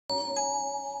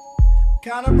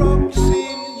Kinda broke, you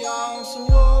seem young,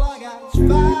 so all I got is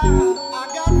fire. I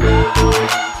got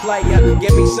fire. Player,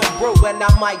 give me some brew and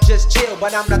I might just chill.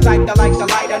 But I'm the type that like to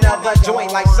light another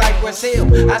joint like Cypress Hill.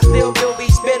 I still do be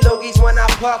spit loogies when I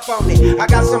puff on it. I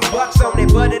got some bucks on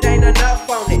it, but it ain't enough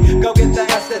on it. Go get the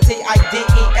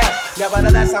S-T-I-D-E-S.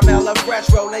 Nevertheless, I'm hella fresh,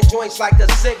 rolling joints like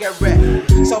a cigarette.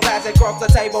 So fast it cross the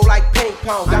table like ping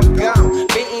pong. I'm gone,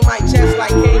 beating my chest like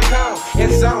King Kong.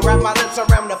 It's on, wrap my lips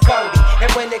around the 40.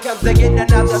 And when it comes to getting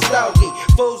another stogie,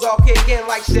 fools all kick in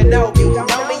like Shinobi.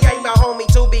 Know me ain't my homie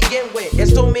to begin with.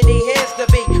 It's too many hands to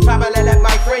be. Probably let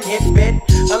my friend hit bit.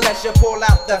 Unless you pull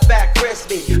out the fat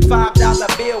crispy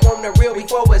 $5 bill on the real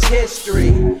before it's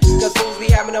history. Cause fools be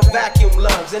having them vacuum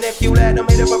lungs. And if you let them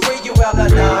hit it for free, you hella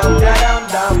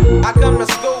dumb. I come to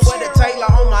school with a Taylor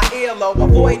on my earlobe.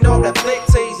 Avoiding all the flick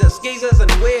teasers, skeezers,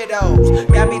 and weirdos.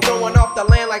 Got me throwing off the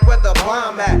land like where the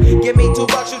bomb at. Give me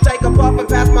 $2, you take a puff and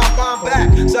pass my bomb back.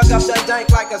 Suck up the dank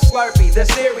like a Slurpee. The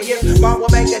serious bomb will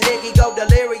make a nigga go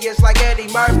delirious like Eddie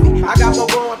Murphy. I got more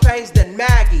growing pains than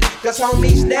Maggie. Cause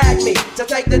homies nag me to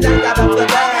take the dank out of the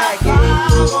bag.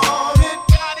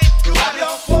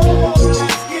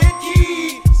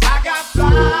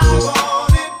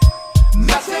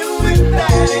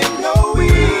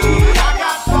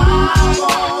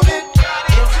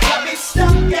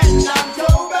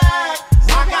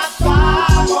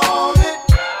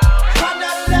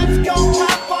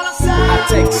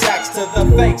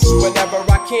 Whenever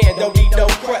I can, don't need no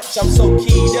crutch. I'm so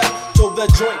keyed up till the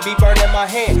joint be burning my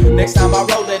hand. Next time I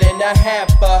roll it in a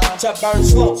hamper to burn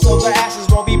slow, so the ashes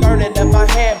won't be burning in my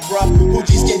hand, bruh.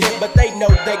 Hoogies get hit, but they know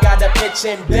they got a pitch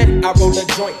and bent. I roll a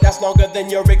joint that's longer than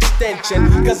your extension.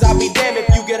 Cause I'll be damned if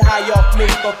you get high off me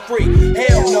for free.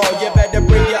 Hell no, you better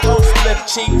bring your own slip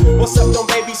cheap. What's up, don't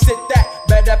babysit that?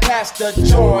 Better pass the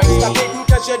joint. Stop hitting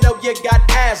cause you know you got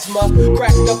asthma.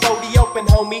 Crack the 40 open,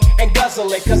 homie, and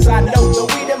guzzle it. Cause I know the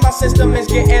weed in my system is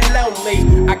getting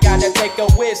lonely. I gotta take a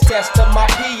whiz test to my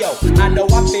P.O. I know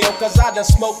I feel cause I done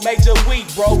smoked major weed,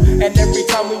 bro. And every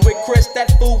time we with Chris,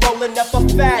 that fool rolling up a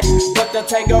fatty. But the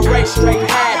Tango Ray straight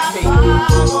had me.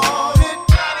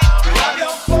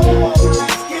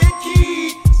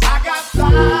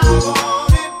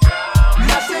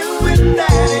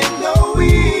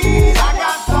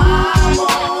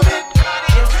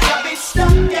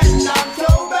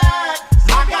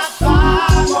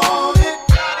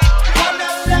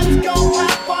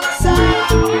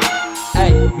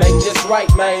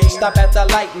 Right, man, stop at the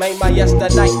light, man. My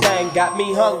yesterday thing got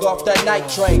me hung off the night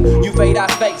train. You fade, I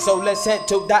fake, so let's head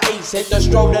to the east. Hit the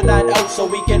stroll to 9-0 so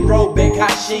we can roll big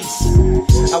hot sheets.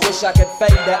 I wish I could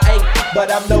fade the 8, but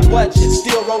I'm no budget.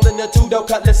 Still rolling the 2 though,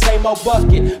 cut the same old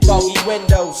bucket. Foggy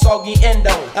windows, soggy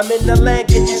endo. I'm in the land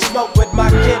getting smoke with my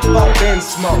kinfolk. Been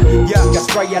smoke, yuck, I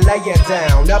spray you, lay it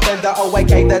down. Up in the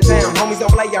OAK, the town. Homies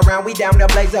don't play around, we down to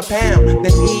blaze a pound.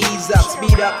 Then ease up,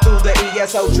 speed up through the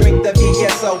ESO, drink the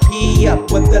VSOP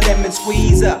up with the lemon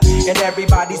squeeze up. And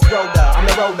everybody's roller, I'm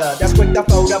the roller that's quick to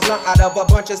fold a blunt out of a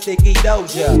bunch of sticky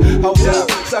doja. Hold up,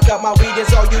 suck up my weed,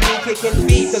 it's all you need, kicking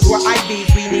feet. Cause we're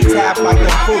IBs, we need tap like the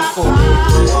foo-foo.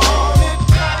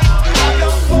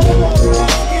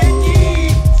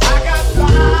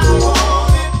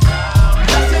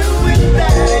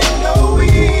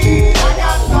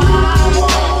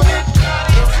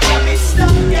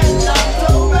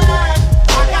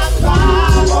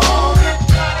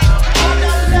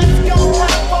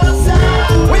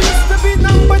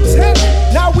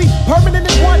 Permanent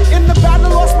in one, in the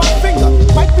battle lost my finger.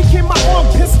 Mike became my arm,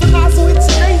 pistol nozzle hits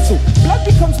your nasal. Blood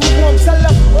becomes lukewarm, tell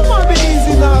them, come on, be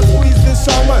easy now, squeeze this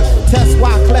shaman. Test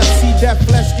why cleft, see that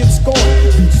flesh get scorned.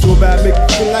 Beat so bad, make you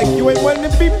feel like you ain't wanting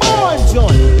to be born,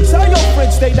 John. And tell your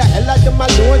friends, stay the hell out of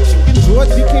my lord. Chicken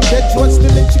George became dead George,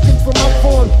 stealing chicken from my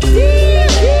farm.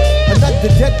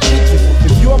 Another dead pigeon.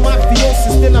 If you're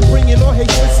mafiosis, then I'm bringing all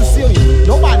hatred Sicilian.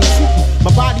 Nobody shoot me,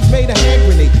 my body's made a hand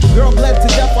grenade. Girl bled to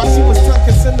death while she was tongue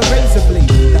kissing the razor blade.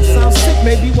 That sounds sick,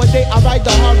 maybe one day I'll write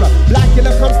the horror.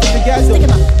 Blackula comes to the ghetto,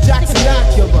 Jackson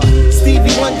Acura.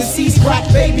 Stevie Wonder sees crack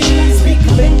babies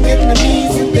becoming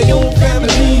enemies in their own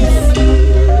families.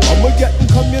 I'ma get and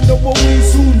come, you know what we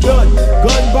soon done.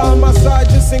 Gun by my side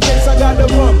just in case I gotta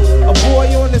run. A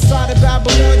boy on the side of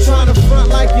Babylon trying to front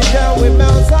like you're down with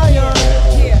Mount Zion.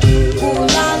 Ooh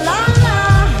la la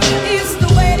la, it's the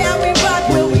way that we rock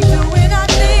when we doing our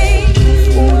thing.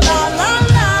 Ooh la la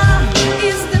la,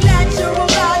 it's the natural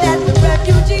law that the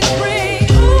refugees bring.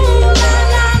 Ooh la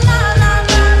la la la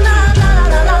la la la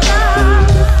la la la,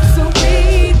 so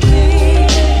we think.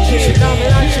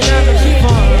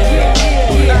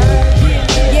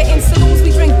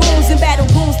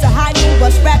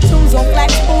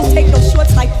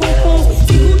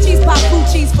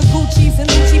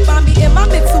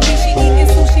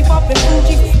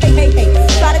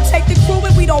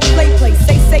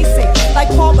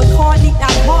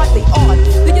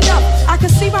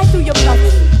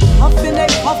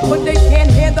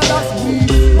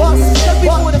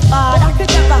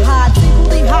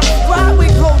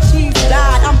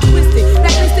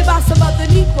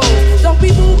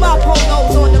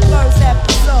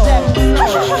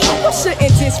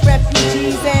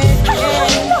 G's and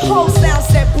the whole sound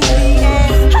set booty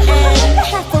and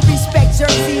half a respect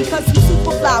Jersey, cause I'm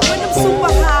super fly when I'm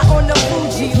super high on the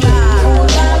Fuji line. Ooh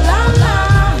la la la,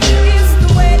 it's the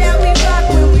way that we rock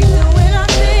when we doing our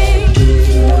thing.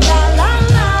 Ooh la la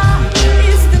la,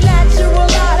 it's the natural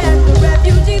law that the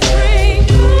refugees bring.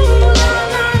 Ooh la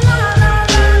la la la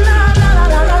la la la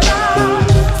la la la.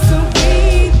 So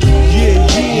we think.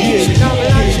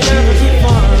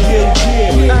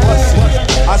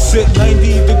 I sit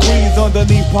 90 degrees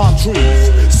underneath palm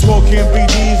trees, smoking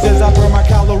BDs as I burn my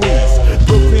calories.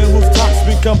 Brooklyn rooftops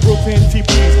become Brooklyn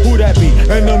TPs. Who that be?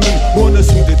 Enemy, wanna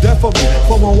see the death of me.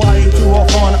 From Hawaii to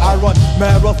Hawthorne, I run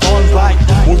marathons like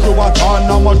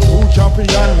Wujuwatan. I'm a true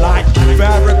champion like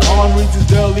Farrakhan reads his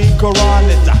daily Quran.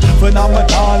 It's a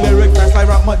phenomenon, lyric fast like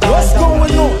Ramadan. What's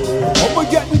going on? I'ma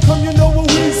get and come, you know what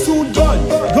we soon done.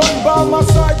 Gun by my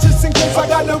side just in case I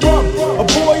got the rum. A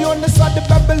boy on the side of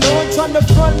Babylon trying to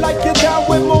front like you're down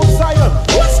with Mount Zion.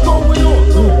 What's going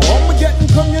on? I'ma get and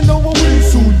come, you know what we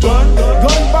soon done.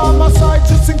 Gun by my side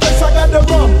just in case I got the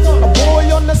rum. A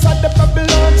boy on the side of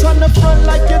Babylon trying to front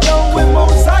like you're down with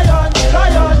Mount Zion.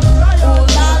 Zion. Ooh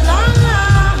la la la,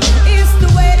 it's the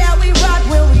way that we rock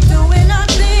when we doing our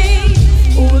thing.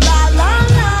 Ooh la la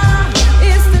la,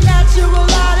 it's the natural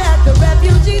law that the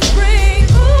refugees bring.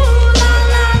 Ooh la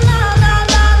la la la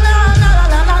la la la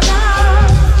la la la.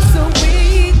 So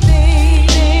we think.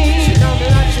 She don't be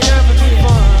like she never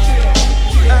before.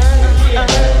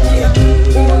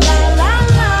 Ooh la la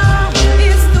la,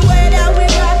 it's the way that we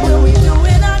rock when we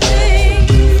doing our thing.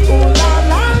 Ooh la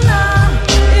la la,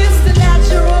 it's the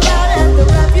natural law that the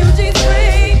refugees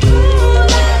bring. Ooh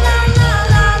la la la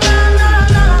la la la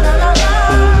la la la la.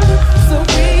 So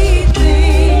we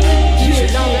think. She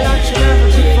don't be like she never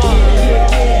before.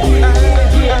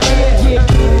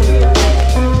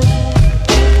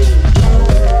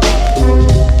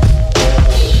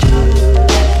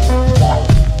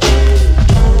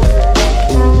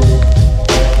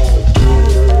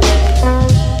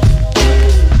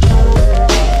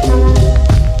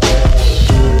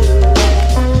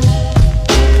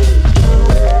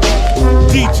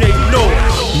 DJ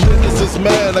Notorious. Niggas is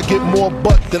mad, I get more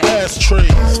butt than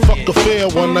ashtrays. Fuck a fair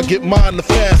one, I get mine the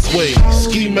fast way.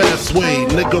 Ski mask way,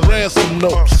 nigga ransom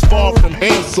notes. Far from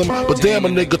handsome, but damn a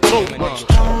nigga tote.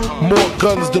 More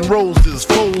guns than roses,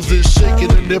 foes is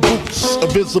shaking in their boots. A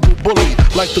visible bully,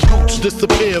 like the gooch,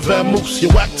 disappear, vamoose, you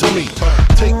whack to me.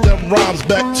 Take them rhymes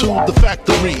back to the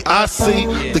factory. I see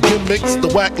the gimmicks, the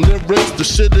whack lyrics, the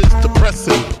shit is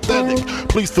depressing, pathetic.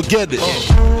 Please forget it.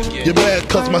 You're mad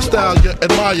cause my style you're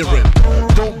admiring.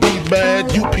 Don't be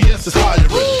mad, UPS is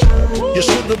hiring. You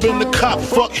should have been the cop,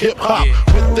 fuck hip hop.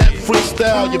 With that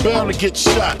freestyle, you're bound to get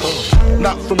shot.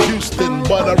 Not from Houston,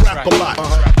 but I rap a lot.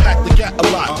 Pack the gat a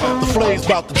lot, the flame's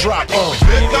about to drop. Here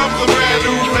comes a brand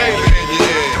new flavor in your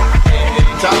ear.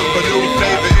 Time for new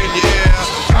flavor in your ear.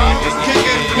 I'm just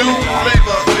kicking new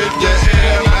flavor in your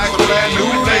ear. Like a brand new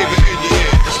flavor in your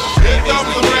ear. Here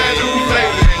comes a brand new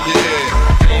flavor in your ear.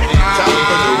 Time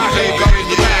for new flavor in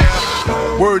your ear.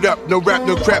 Word up, no rap,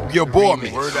 no crap, you bore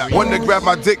me. One to grab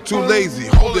my dick, too lazy,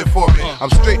 hold it for me. I'm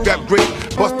straight rap great,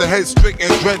 bust the head straight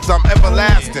and dreads, I'm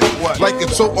everlasting. Like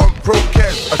it's so on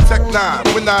Procast, a Tech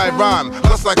 9, when I rhyme,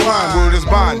 plus I climb, word is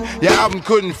mine. Your album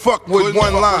couldn't fuck with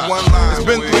one line. It's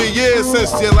been 3 years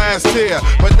since your last tear,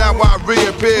 but now I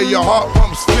reappear, your heart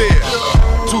pumps fear.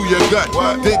 To your gut,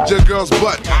 did your girl's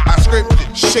butt. I scraped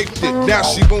it, shaped it, now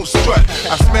she won't strut.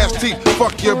 I smash teeth,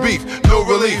 fuck your beef, no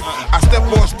relief. I step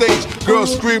on stage,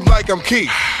 girls scream like I'm Keith.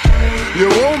 You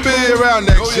won't be around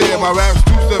next year, my rap's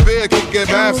too severe, kicking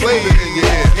bad flavor in your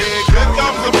ear. Here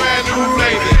comes a brand new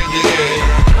flavor in your ear.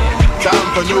 Time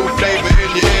for new flavor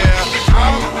in your ear.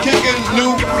 I'm kicking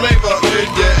new flavor in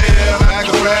your ear. Like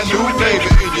a brand new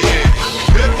flavor in your ear.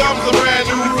 Here comes a brand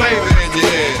new flavor in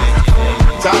your ear.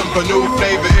 Time for new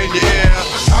flavor in your ear.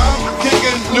 I'm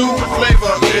kicking new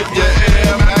flavor in your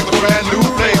ear. Like a brand new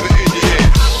flavor in your ear.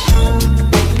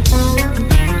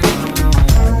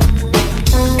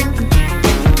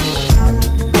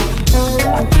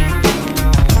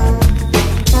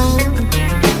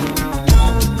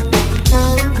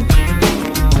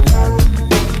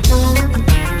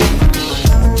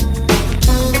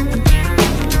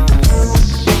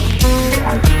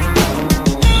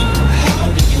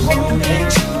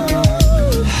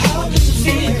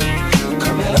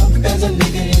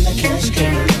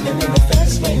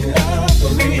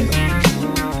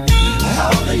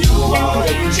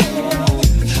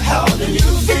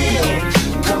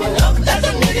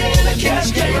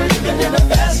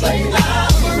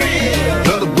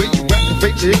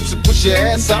 bust your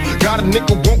ass out. Got a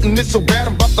nigga wanting this so bad,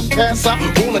 I'm about to pass out.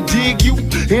 Wanna dig you,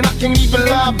 and I can't even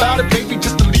lie about it, baby.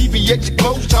 Just alleviate your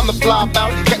clothes, time to fly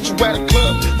about it. Catch you at a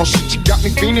club, oh shit, you got me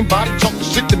feeling. Body talking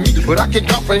shit to me, but I can't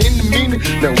comprehend the meaning.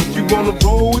 Now if you wanna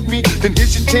roll with me, then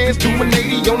here's your chance. Do an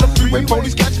 80 on the freeway,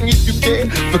 police catch me if you can.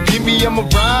 Forgive me, I'm a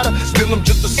rider, still I'm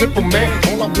just a simple man.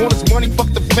 All I want is money,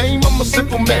 fuck the fame, I'm a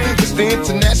simple man. It's the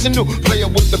international player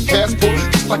with the passport,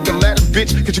 just like a ladder,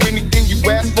 bitch. Get you anything you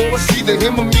ask for, it's either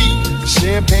him or me.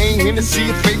 Champagne, Hennessy,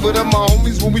 a favorite of my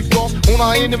homies when we floss on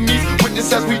our enemies.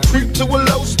 Witness as we creep to a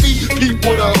low speed. Peep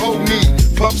with a whole need.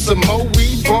 Puff some more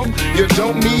weed, bump, you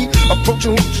don't need.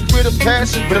 Approaching hoops with a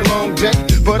passion, been a long day.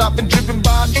 But I've been driven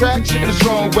by attraction in a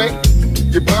strong way.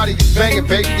 Your body is banging,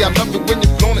 baby. I love it when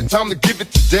you're flown it. Time to give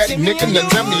it to daddy, nigga. Now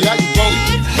tell me how you want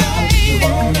it. How do you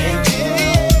want it?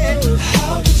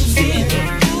 How did you feel?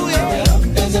 Coming up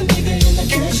as a nigga in the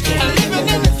cash game. Living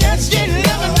in the cash game, living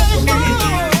in the morning.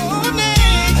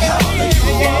 How do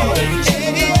you want it?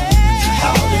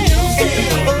 How do you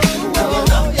feel?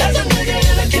 Coming up as a nigga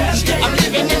in the cash game. I'm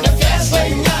living in the fast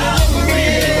lane now.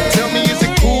 Tell me, is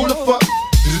it cool or fuck?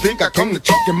 Do you think I come to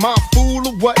talk in my fool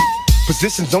or what?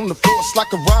 Positions on the floor, it's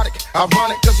like erotic.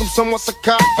 Ironic, cause I'm somewhat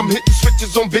psychotic. I'm hitting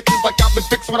switches on bitches like I've been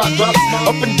fixed when I drop it.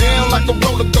 Up and down like a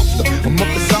roller coaster. I'm up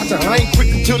beside you, I ain't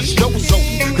quick until the show is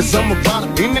over. Cause I'm a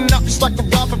rider, in and out just like a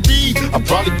robbery. I'll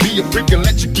probably be a freak and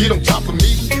let you get on top of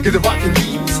me. Get the rockin'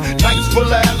 these nights full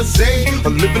of Alizé. A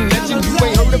living legend, you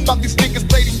ain't heard about these niggas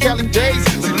play these Cali days.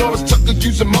 See Lawrence Tucker,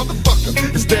 use a motherfucker.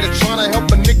 Instead of trying to help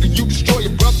a nigga, you destroy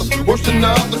your brother. Worse than the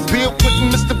others, Bill Clinton,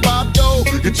 Mr. Bob Dole.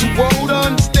 You're too old to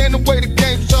understand the way the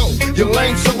game's so. You're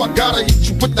lame, so I gotta hit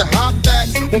you with the hot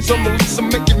facts. Want some release, I'm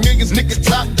making millions, niggas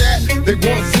top that. They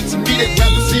wanna sit to me, they'd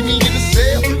rather see me in the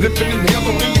cell. Living in hell,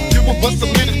 only a few of us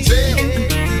are in the jail.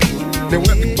 Now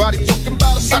everybody talking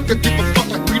about us, I could give a fuck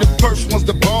like we the first ones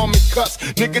to bomb and cuss.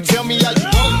 Nigga, tell me how you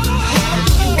want it.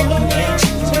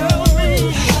 Tell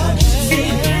me how did you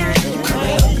feel?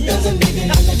 Coming up as a nigga in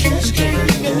the cash game.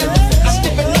 Living in the fast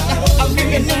lane now. I'm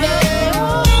living in the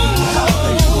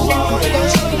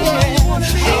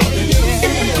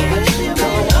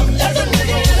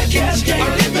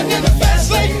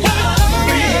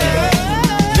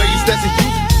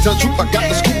tell the truth, I got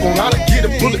the scoop on how to get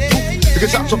it bulletproof.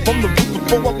 Because I jumped from the roof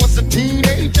before I was a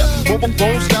teenager. Mobile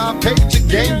phone, sky page,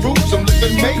 game rules. I'm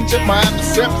living major. My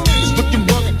adversaries is looking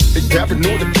rugged. They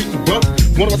paranoid and beating bugged.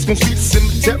 One of us gon' see the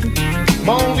cemetery.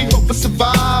 My only hope is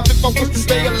survive. If I was to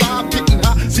stay alive, getting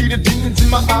high, see the demons in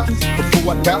my eyes.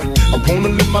 Before I die, I wanna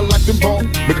live my life in ball.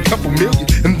 Make a couple million,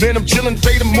 and then I'm chillin',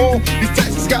 fade them more. These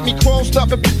taxes got me crossed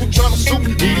up, and people tryna sue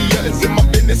me. Media is in my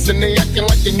business, and they acting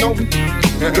like they know me.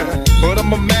 But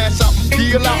I'ma mash out and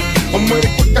peel out. I'm ready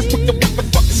quick, that's quick to whip the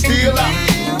fucking steel out.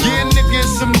 Yeah, nigga,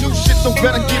 it's some new shit, so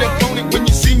better get up on it. When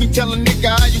you see me, tell a nigga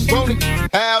how you want it.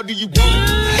 How do you want it?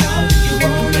 How do you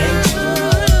want it?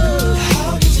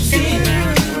 How did you feel?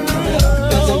 Coming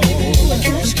up as a nigga in the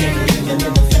cash game. Living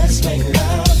in the fast lane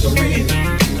now, for real.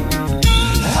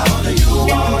 How do you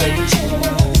want it?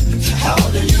 How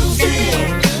do you feel?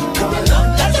 Coming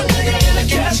up as a nigga in the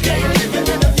cash game. Living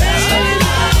in the fast lane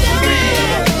now, for real.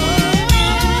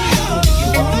 How do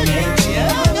you want it?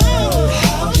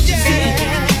 How did you feel?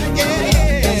 Coming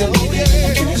up as a nigga in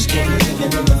the cash game.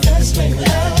 Living in the fast lane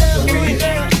now, for real.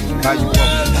 How you want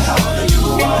it? How do you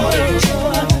want it?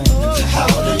 How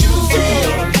do you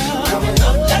feel? Coming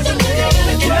up as a nigga in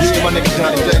the cash game. Yeah, my nigga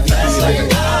Johnny J.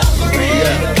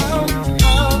 Yeah.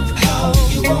 How do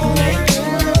you want it?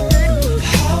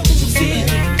 How did you feel?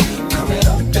 Coming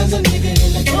up as a nigga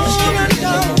in the cash game.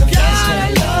 Living in the fast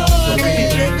lane now, for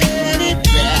real.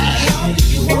 How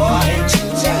do you want it?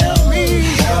 Tell me.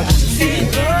 How did you feel?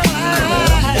 Coming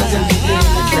up as a nigga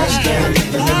in the cash game.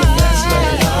 Living in the fast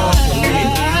lane now, for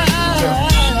real.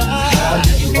 How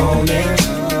do you want it?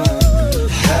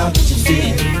 How did you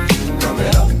feel?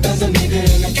 Coming up as a nigga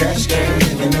in the cash game.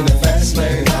 Living in the fast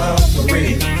lane now, for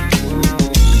real.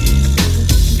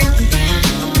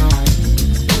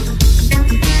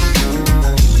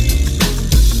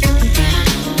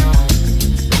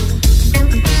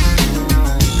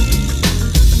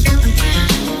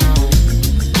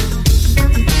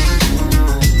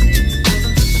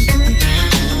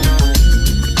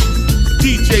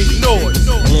 DJ Noise.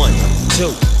 1,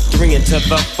 2, 3 into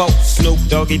the 4. Snoop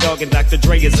Doggy Dogg and Dr.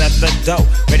 Dre is at the door,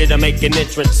 ready to make an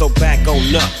entrance, so back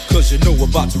on up. Cause you know we're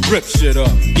about to rip shit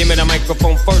up. Give me the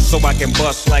microphone first so I can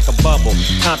bust like a bubble.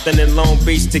 Compton and Long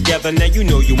Beach together, now you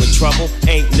know you in trouble.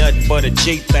 Ain't nothing but a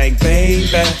G thing,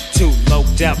 baby. Too low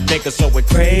out niggas, so it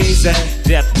crazy.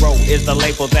 Death Row is the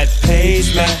label that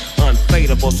pays me.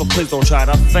 Unfadable, so please don't try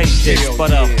to fake this.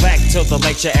 But back to the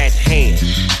lecture at hand.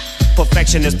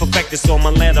 Perfection is perfected, so I'ma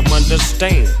let them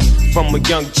understand from a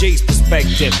young G's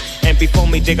perspective. And before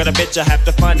me dig on a bitch, I have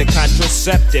to find a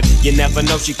contraceptive. You never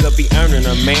know, she could be earning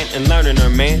her man and learning her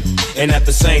man, and at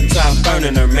the same time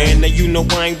burning her man. Now you know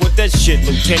I ain't with that shit,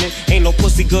 Lieutenant. Ain't no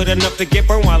pussy good enough to get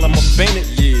burned while I'm offended.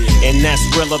 And that's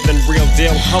realer than real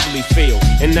deal, Holyfield.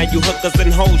 And now you hookers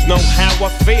and hoes know how I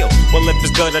feel. Well, if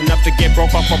it's good enough to get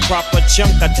broke off a proper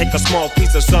chunk, I take a small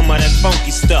piece of some of that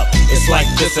funky stuff. It's like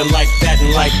this and like that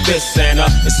and like this and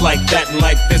it's like that and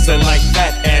like this and like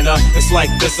that and it's like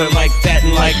this and like that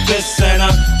and like this and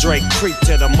Drake creep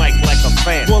to the mic like a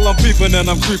fan. Well, I'm peeping and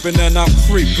I'm creeping and I'm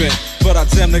creeping, but I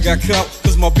damn near got caught,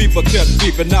 cause my beeper kept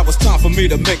beeping. Now it's time for me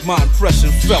to make my impression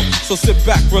felt. So sit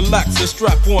back, relax, and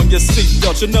strap on your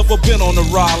seatbelt. You've never been on a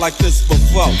ride like this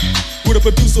before, with a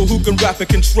producer who can rap and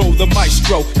control the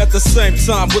maestro. At the same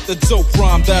time with the dope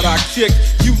rhyme that I kick,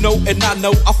 you know and I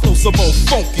know I flow some old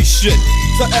funky shit.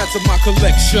 To add to my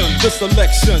collection, this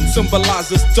selection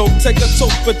symbolizes dope. Take a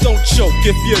toke but don't choke.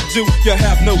 If you do, you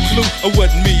have no clue of what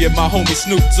me and my homie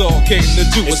Snoop Dogg came to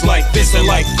do. It's like this and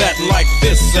like that and like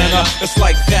this and it's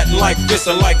like that and like this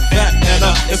and like that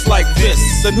and it's like this.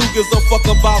 And who gives a fuck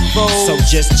about those? So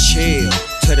just chill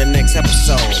to the next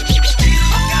episode.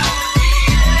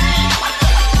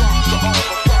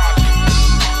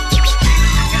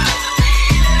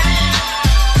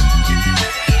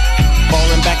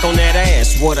 Back on that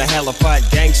ass, what a halified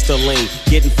gangster lean.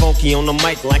 Getting funky on the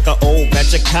mic like an old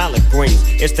batch of collard greens.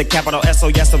 It's the capital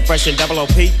S-O-S, I'm fresh and double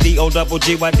O-P,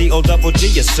 D-O-double-G-Y-D-O-double-G,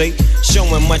 you see.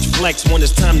 Showing much flex when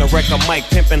it's time to wreck a mic.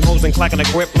 Pimping hoes and clocking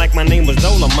a grip like my name was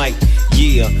Dolomite.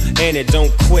 Yeah, and it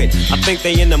don't quit. I think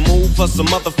they in the mood for some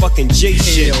motherfucking G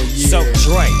shit. Yeah. So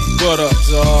Dre, What up,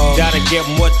 dawg? gotta give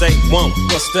them what they want.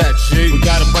 What's that, G? We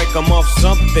gotta break them off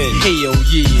something. Hell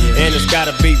yeah. And it's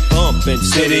gotta be bumpin'.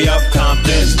 City of Compton.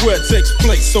 It's where it takes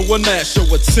place, so when I show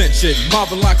attention.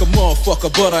 Mobbing like a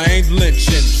motherfucker, but I ain't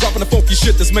lynching. Dropping the funky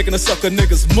shit that's making the sucker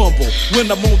niggas mumble.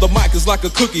 When I'm on the mic, it's like a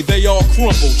cookie, they all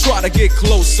crumble. Try to get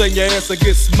close, and your ass will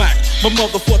get smacked. My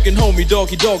motherfucking homie,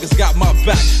 Doggy Dog, has got my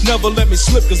back. Never let me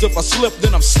slip, cause if I slip,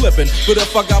 then I'm slipping. But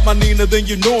if I got my Nina, then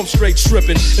you know I'm straight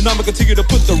tripping. And I'ma continue to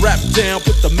put the rap down,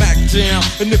 put the Mac down.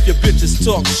 And if your bitches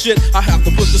talk shit, I have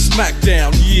to put the smack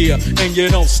down. Yeah, and you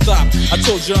don't stop. I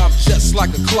told you I'm just like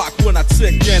a clock when I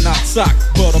tick and I talk.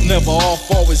 But I'm never off,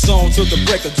 always on till the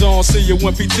break of dawn. See you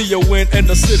when PTO in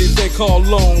the city they call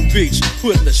Long Beach.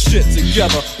 Putting the shit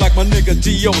together like my nigga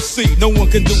DOC. No one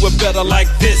can do it better like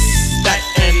this, that,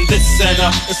 and this, and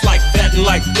it's like that, and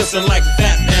like this, and like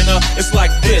that, and it's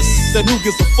like this. Then who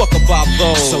gives a fuck about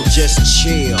those? So just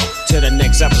chill to the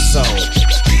next episode.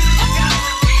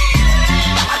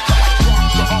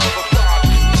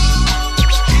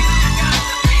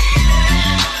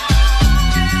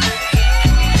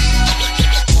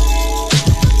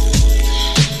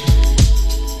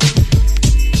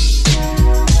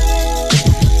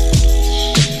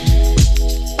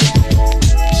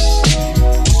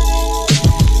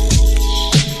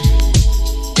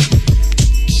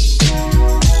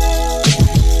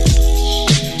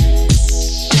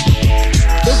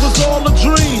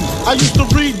 I used to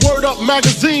read Word Up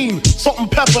magazine, Salt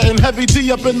and Pepper and Heavy D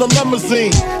up in the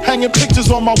limousine, hanging pictures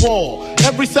on my wall.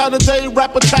 Every Saturday,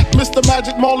 rap attack, Mr.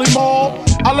 Magic Marley Marl.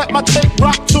 I let my tape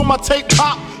rock till my tape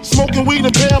pop. Smoking weed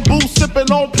and bamboo, sipping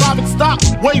on private stock.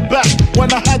 Way back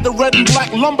when I had the red and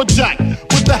black lumberjack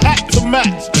with the hat to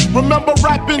match. Remember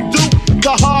rapping Duke?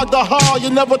 The hard,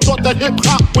 you never thought that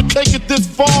hip-hop would take it this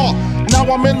far.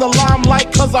 Now I'm in the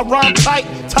limelight cause I rhyme tight.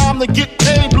 Time to get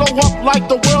paid, blow up like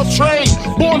the world trade.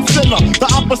 Born sinner, the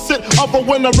opposite of a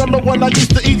winner. Remember when I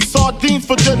used to eat sardines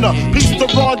for dinner? Peace to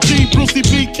Ron G, Brucey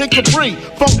B, Kid Capri,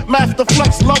 Funk Master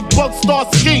Flex, Love Bug, Star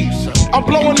Ski. I'm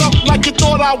blowing up like you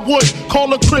thought I would.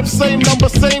 Call a crib, same number,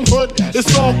 same hood.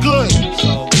 It's all good.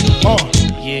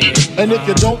 And if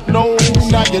you don't know,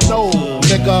 now you know,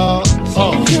 nigga.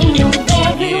 You know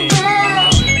very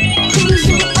well who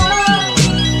you are.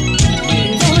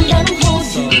 Don't let them hold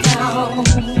you down.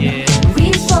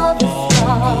 Reach for the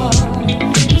stars.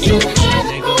 You had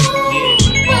to go,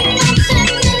 but not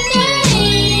just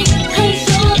today. 'Cause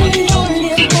you're the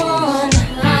only one.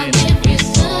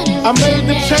 I made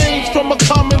the change from a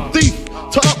common thief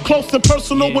to up close and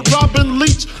personal with Robin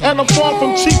Leach. And I'm far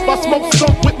from cheap, I smoke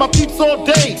skunk with my peeps all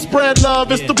day. Spread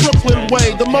love, it's the Brooklyn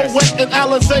way. The Moet and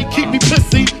Alizé keep me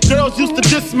pissy. Girls used to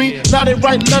diss me, now they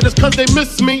write letters cause they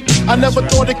miss me. I never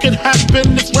thought it could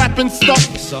happen, this rapping stuff.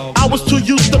 I was too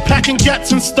used to packing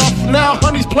gats and stuff. Now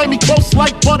honeys play me close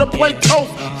like butter play toast.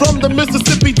 From the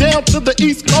Mississippi Delta down to the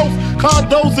East Coast.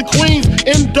 Condos in Queens,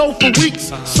 Indo for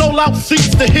weeks. Sold out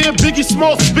seats to hear Biggie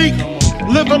Small speak.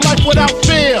 Living life without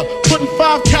fear, putting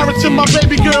 5 carats in my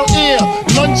baby girl ear.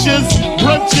 Lunches,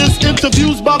 brunches,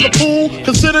 interviews by the pool.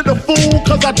 Considered a fool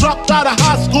cause I dropped out of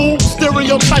high school.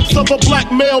 Stereotypes of a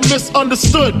black male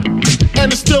misunderstood,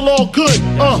 and it's still all good,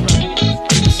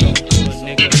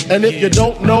 And if you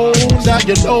don't know, now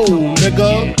you know,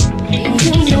 nigga. You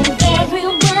know very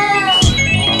well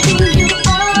who you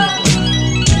are.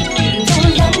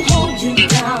 Don't let them hold you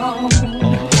down.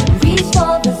 Reach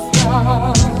for the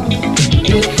stars.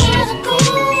 You gotta go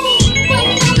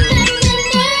with nothing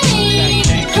in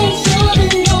it. 'Cause you're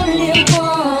the only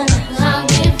one. I'll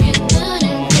give you good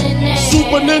and clean.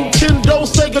 Super Nintendo,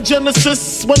 Sega Genesis.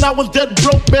 When I was dead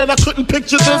broke, man, I couldn't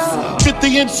picture this.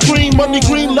 50-inch screen, money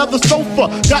green leather sofa.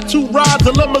 Got 2 rides,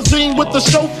 a limousine with the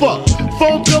chauffeur.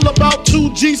 Phone bill about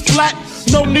 2 G's flat.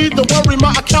 No need to worry,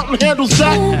 my accountant handles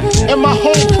that. And my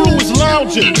whole crew is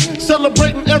lounging,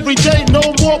 celebrating every day, no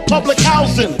more public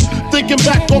housing. Thinking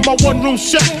back on my one-room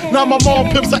shack. Now my mom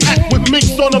pimps an act with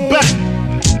minks on her back.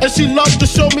 And she loves to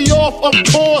show me off, of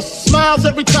course. Smiles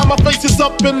every time my face is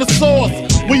up in the sauce.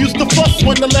 We used to fuss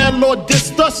when the landlord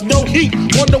dissed us. No heat,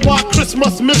 wonder why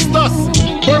Christmas missed us.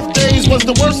 Birthdays was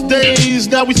the worst days.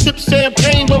 Now we sip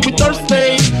champagne when we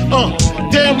thirsty.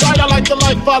 Damn right I like the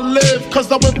life I live.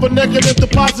 Cause I went from negative to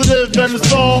positive and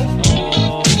it's all.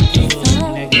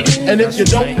 And if you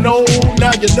don't know,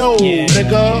 now you know,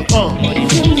 nigga.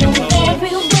 You know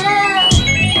very well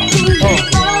who you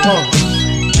are.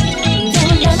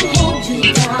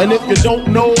 And if you don't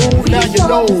know, now you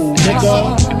know, nigga.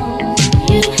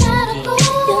 You had to go,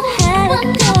 with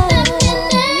nothing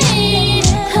in it.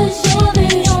 'Cause you're the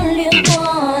only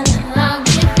one. I'll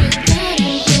give you good and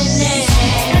clean.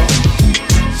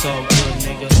 So good,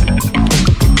 nigga.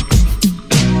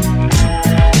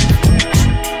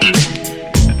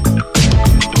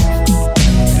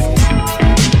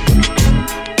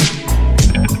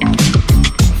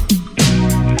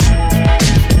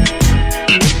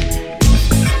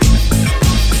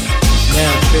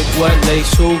 What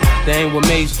lace who? They ain't what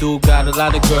mates do. Got a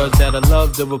lot of girls that'll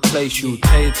love to replace you.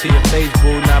 Tell it to your face,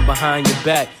 boo, not behind your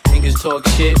back. Niggas talk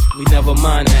shit, we never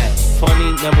mind that.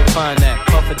 Funny, never find that.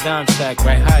 Puff a dime stack,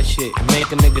 right hot shit.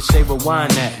 Make a nigga say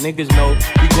rewind that. Niggas know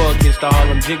we go against the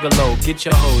Harlem Gigolo. Get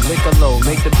your hoe, lick a low,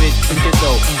 make the bitch drink it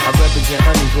though. I represent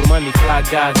honeys with money, fly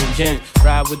guys and gents.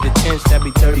 Ride with the tents, that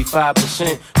be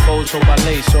 35%. Foes hope I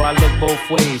lay, so I look both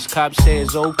ways. Cops say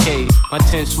it's okay, my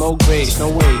tent smoke grades, no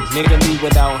way. Nigga leave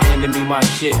without handing me my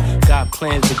shit. Got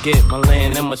plans to get my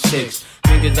land and my 6.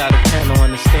 Niggas out of town don't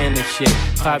understand this shit.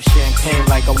 Pop champagne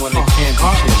like I won a championship.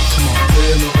 Come on.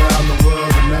 Been around the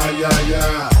world and now,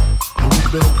 yeah. And we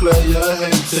been player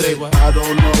hated. I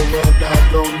don't know and I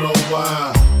don't know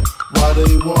why. Why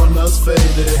they want us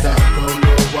faded. I don't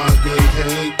know why they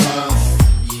hate us.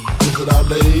 Is it our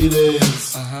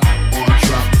ladies? Or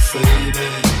drop the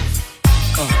faded?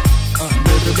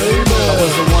 Baby. I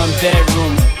was a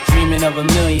 1-bedroom, dreaming of a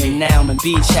million. Now I'm in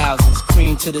beach houses,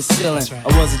 cream to the ceiling.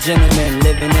 I was a gentleman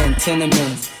living in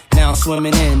tenements. Now I'm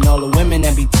swimming in all the women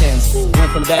that be tense.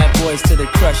 Went from bad boys to the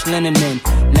crushed linen men.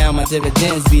 Now my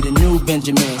dividends be the new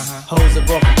Benjamins. Hoes of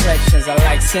all complexions, I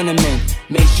like cinnamon.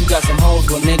 Make sure you got some hoes,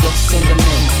 well nigga, send them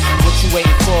in. What you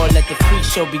waiting for? Let the free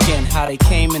show begin. How they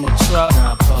came in a truck.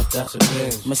 Nah, fuck, that's a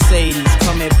bitch. Mercedes,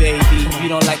 come here, baby. You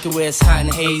don't like it where it's hot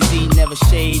and hazy, never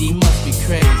shady. Must be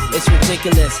crazy. It's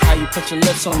ridiculous how you put your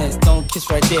lips on this. Don't kiss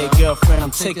right there, girlfriend.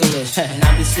 I'm ticklish. And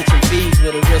I be switching V's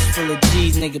with a wrist full of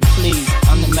G's, nigga. Please,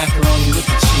 I'm the macaroni with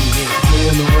the cheese.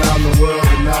 Been around the world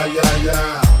and now,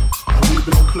 yeah. And we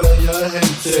been player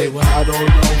hated. I don't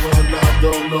know and I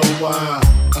don't know why.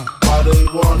 Why they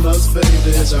want us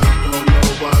faded. I don't know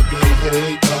why they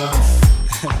hate us.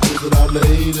 Is it our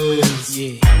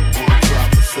ladies? Or drop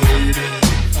the faded?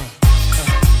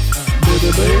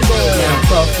 Now I'm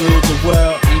puff through the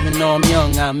world, even though I'm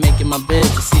young, I'm making my bed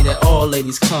to see that all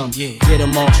ladies come. Get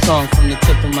them all strong from the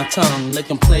tip of my tongue.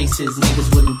 Licking places,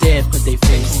 niggas wouldn't dare put their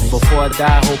face. Before I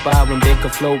die, hope I when they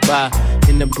could flow by.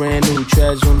 In the brand new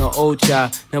treasure on the old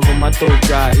child. Never my throat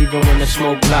dry, even when the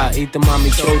smoke fly. Eat the mommy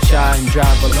chocha and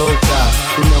drive a low child.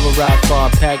 We never ride far,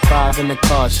 pack 5 in the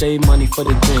car. Save money for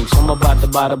the drinks, I'm about to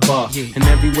buy the bar. And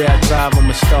everywhere I drive, I'm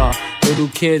a star. Little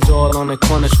kids all on the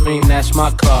corner scream, that's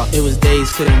my car. It was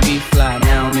days couldn't be fly,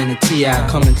 now I'm in a T.I.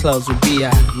 Coming clubs with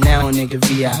B.I. Now a nigga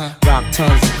V.I. Rock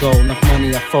tons of gold, enough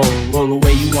money I fold. Roll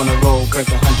away, you wanna roll, break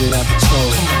 100 out the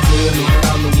toll. Been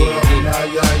around the world,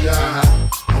 yeah.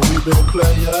 And we been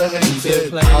player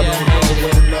hated. I don't know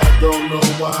and I don't know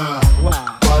why.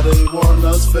 Why they want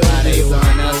us faded. I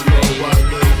don't know why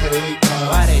they hate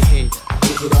us.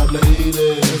 Is it our ladies.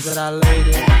 Is it our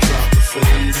lady? Drop the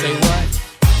fade. Say what?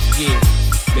 Yeah.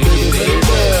 Baby,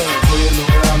 playing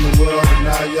around the world and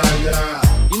now, yeah.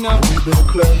 You know, We been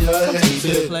playing, ain't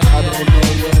it? I don't know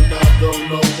when, I don't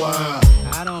know why.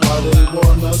 I don't know Why they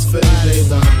want us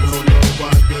faded, I don't know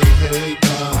why they hate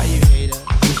us. why you hate us.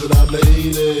 Is it our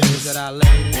ladies? Is it our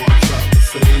lady? Drop the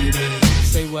fade.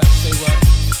 Say what? Say what?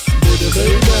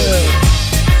 Baby.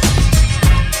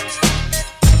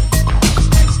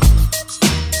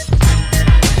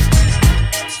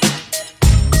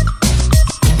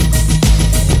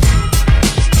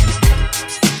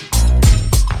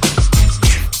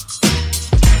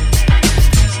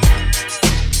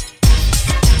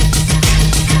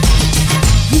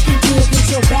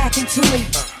 Into it.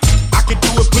 I can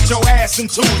do it, put your ass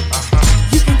into it.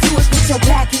 You can do it, put your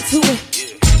back into it.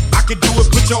 I can do it,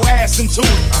 put your ass into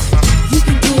it. You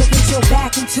can do it, put your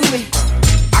back into it.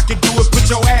 I can do it, put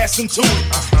your ass into it.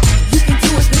 You can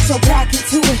do it, put your back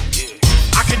into it.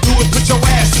 I can do it, put your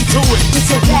ass into it. Put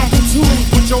your back into it.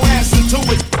 Put your ass into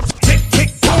it. Tick, tick,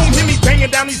 boom, hear me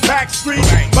banging down these back streets.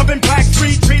 Bumping Black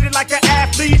Street, treated like an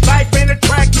athlete. Life ain't a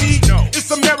track meet. It's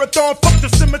a marathon, fuck the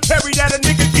cemetery that a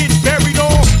nigga gets buried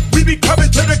on. We be coming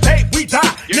to the gate, we die.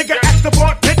 Nigga, ask the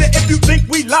bartender if you think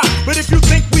we lie. But if you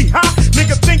think we hot,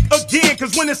 nigga, think again.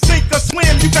 Cause when it's sink or swim,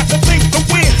 you got to think to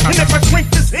win. And if I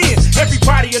drink this in,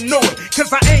 everybody will know it.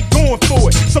 Cause I ain't going for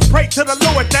it. So pray to the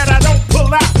Lord that I don't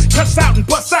pull out. Cuss out and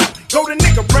bust out. Go to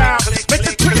nigga round. Make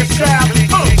the trigger style.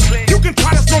 You can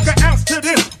try to smoke an ounce to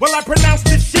this. While I pronounce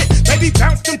this shit. Baby,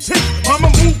 bounce them tits. Mama,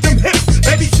 move them hips.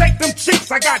 Baby, shake them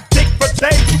cheeks. I got dick for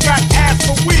days. You got ass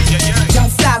for weeks.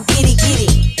 Don't stop, get it, get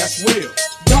it. That's real.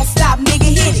 Don't stop, nigga,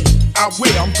 hit it. I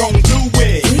will, I'm gon' do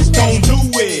it. Gon' do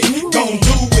it. Gon'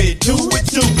 do it. Do it,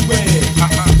 do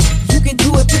it. You can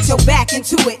do it, put your back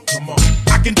into it. Come on.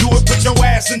 I can do it, put your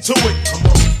ass into it. Come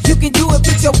on. You can do it,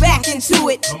 put your back into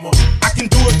it. Come on. I can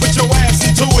do it, put your ass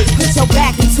into it. Put your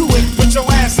back into it. Put your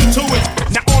ass into it.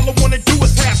 Now all I wanna do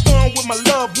is have fun with my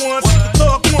loved ones.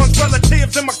 Loved ones,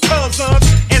 relatives, and my cousins.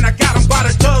 And I got them by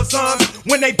the dozens.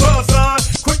 When they buzz on,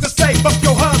 quick to say, fuck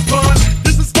your husband.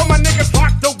 This is for my niggas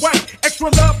locked away. Extra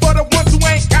love for the ones who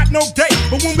ain't got no date.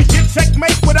 But when we get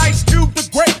checkmate with Ice Cube the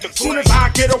Great, soon as I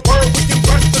get a word, we can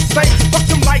rush the state. Fuck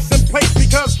them license plates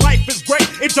because life is great.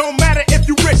 It don't matter if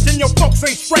you rich and your folks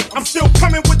ain't straight. I'm still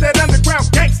coming with that underground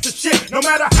gangster shit. No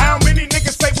matter how many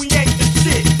niggas say we ain't the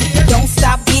shit. Don't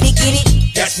stop, get it, get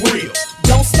it. That's real.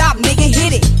 Don't stop, nigga,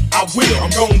 hit it. I will, I'm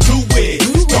gon' do it.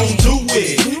 Gon' do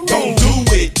it. Gon' do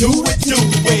it. Do it, do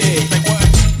it.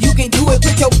 You can do it,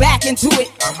 put your back into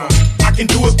it. I can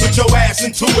do it, put your ass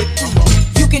into it.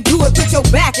 You can do it, put your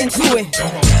back into it.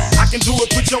 I can do it,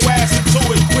 put your ass into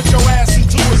it. Put your ass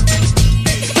into it.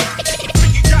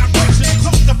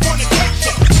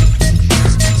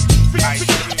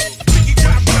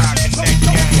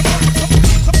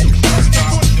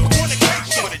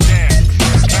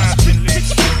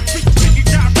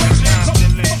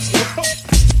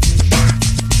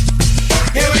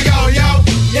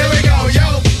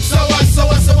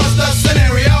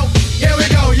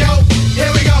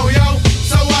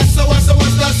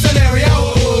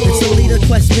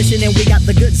 And we got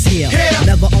the goods here.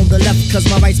 Never on the left, cause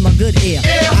my right's my good ear.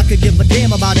 I could give a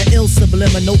damn about an ill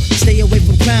subliminal. Stay away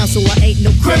from crime, so I ain't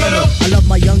no criminal. I love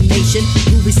my young nation,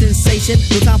 groovy sensation.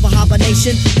 No time for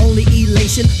hibernation, only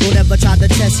elation. Don't ever try to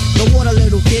test the water,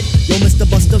 little kid. Yo, Mr.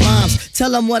 Busta Rhymes, tell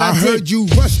them what I did. heard you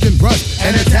rushed and brushed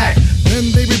and attacked.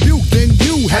 Then they rebuked, then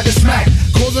you had to smack.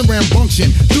 Causing rambunction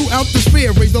throughout the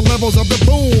sphere. Raise the levels of the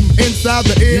boom inside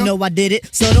the ear. You know I did it,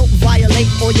 so don't violate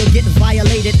or you'll get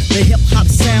violated. The hip-hop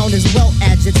sound is well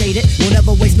agitated. We'll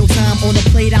never waste no time on a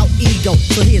played-out ego.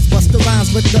 So here's Busta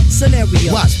Rhymes with the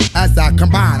scenario. Watch as I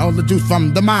combine all the juice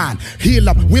from the mind. Heal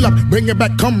up, wheel up, bring it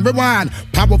back, come rewind.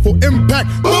 Powerful impact,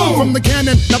 boom from the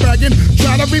cannon. Now bragging,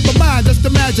 try to reap a mind, just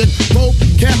imagine.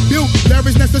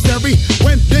 Vocabulary's necessary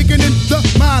when digging into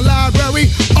my library.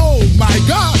 Oh my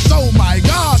gosh,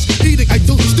 eating I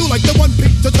do stew like the one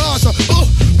picked to Tasha.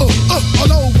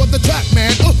 All over the track, man.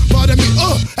 Pardon me,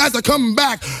 as I come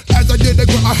back. As I did the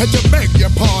ground, I had to beg your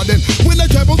pardon. When I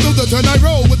travel through the turn, I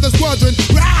roll with the squadron.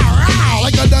 Row,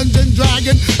 like a dungeon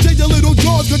dragon. Change your little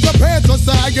jaws cause your pants are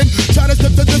sagging. Try to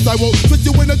step to this, I will put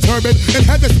you in a turban and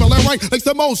have it smelling right like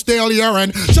some old stale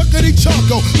urine. Chuckity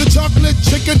choco, the chocolate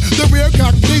chicken, the rear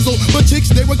cock diesel, but cheeks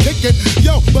they were kicking.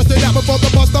 Yo, bust it out before the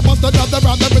bust another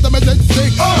round. The rhythm is in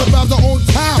sync. The rhymes are on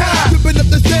time. Flipping up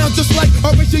the sound just like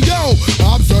Horatio.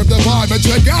 Observe the vibe and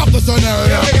check out the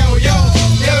scenario. Here we go, yo.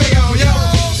 Here we go, yo.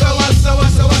 So what's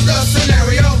the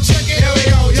scenario? Check it. Here we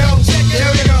go, yo. Check it.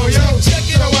 Here we go, yo. Check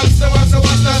it. So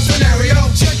what's the scenario?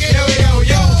 Check it. Here we go,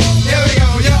 yo. Here we go,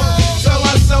 yo.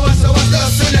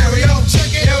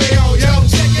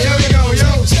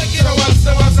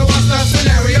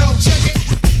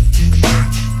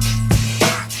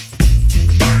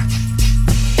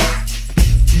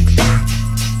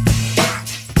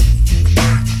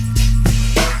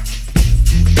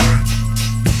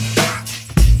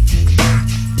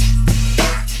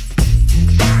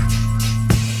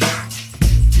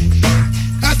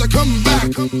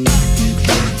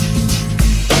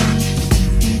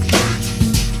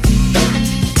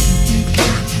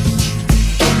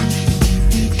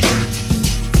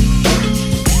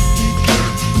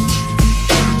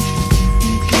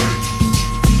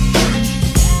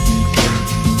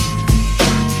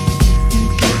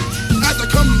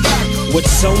 With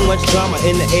so much drama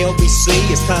in the LBC,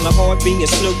 it's kinda hard being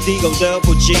Snoop D-O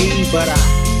double G. But I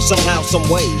somehow,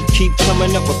 someway keep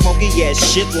coming up with funky ass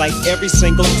shit like every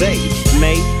single day.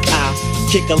 May I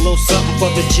kick a little something for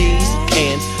the G's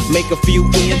and make a few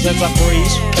ends as I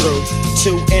breeze through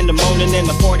 2 in the morning and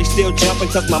the party still jumping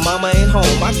cause my mama ain't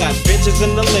home. I got bitches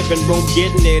in the living room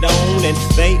getting it on and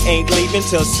they ain't leaving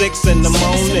till 6 in the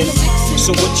morning.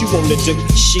 So what you wanna do?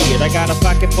 Shit, I got a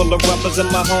pocket full of rubbers and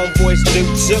my homeboys do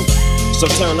too. So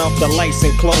turn off the lights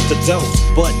and close the doors.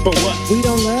 But what? We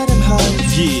don't let them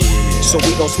hoes. Yeah. So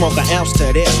we gon' smoke an ounce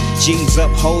to this. G's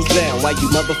up, hoes down, while you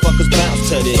motherfuckers bounce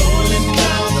to this. Rolling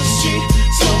down the street,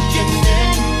 smoking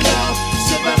in now,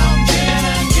 sipping on gin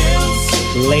and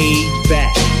gills. Laid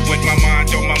back. With my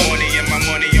mind on my money and my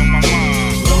money on my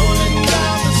mind. Rolling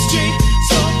down the street,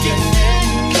 smoking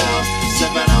in now,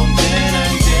 sipping on gin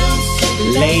and gills.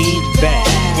 Laid back.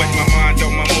 With my mind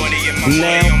on my money and my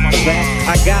money on my mind.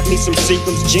 I got me some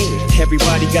Seagram's gin.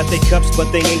 Everybody got their cups,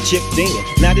 but they ain't chipped in.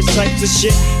 Now this type of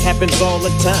shit happens all the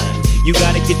time. You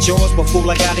gotta get yours, but fool,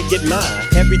 I gotta get mine.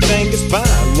 Everything is fine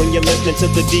when you're listening to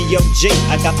the D.O.G.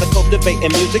 I got the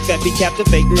cultivating music that be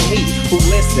captivating he who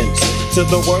listens to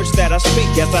the words that I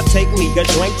speak as I take me a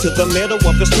drink to the middle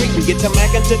of the street and get to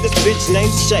mackin' to this bitch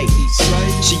named Shady.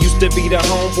 She used to be the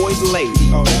homeboy's lady.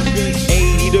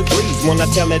 80 degrees when I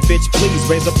tell that bitch, please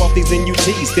raise up off these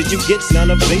NUTs, cause you get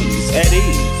none of these at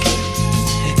ease.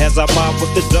 As I mob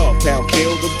with the dog pound,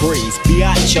 feel the breeze.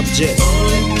 Biatch, I'm just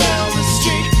rolling down the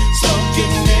street, smoking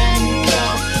in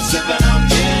now, sipping on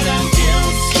gin and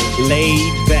gills.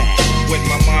 Laid back. With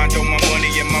my mind on my money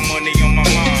and my money on my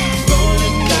mind.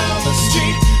 Rolling down the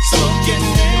street, smoking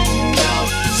in now,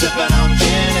 sipping on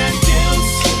gin and gills.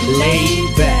 Laid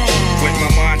back. With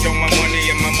my mind on my money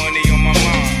and my money on my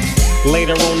mind.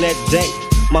 Later on that day,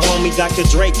 my homie Dr.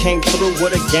 Dre came through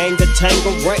with a gang of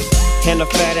Tangeray and a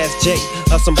fat ass J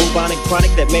of some bubonic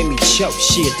chronic that made me choke.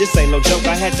 Shit, this ain't no joke.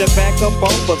 I had to back up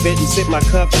off of it and sit my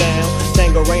cup down.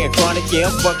 Tangeray and chronic, yeah,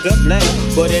 I'm fucked up now,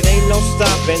 but it ain't no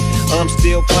stopping. I'm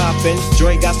still popping.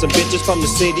 Dre got some bitches from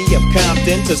the city of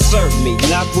Compton to serve me,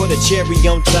 not with a cherry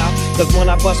on top. Cause when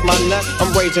I bust my nut,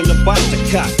 I'm raising the box to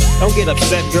cock. Don't get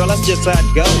upset, girl, that's just how it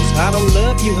goes. I don't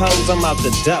love you hoes, I'm out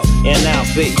the dough, and I'll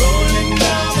be rolling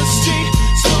down the street,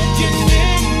 smoking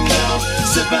in now,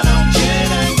 sipping on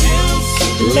gin and gills.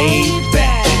 Laid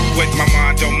back. With my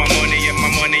mind on my money and my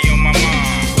money on my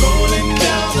mind. Rolling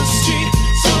down the street,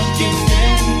 smoking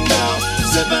in now,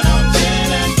 sipping on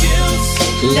gin and gills.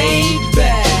 Laid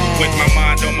back. With my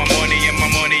mind on my money and my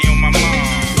money on my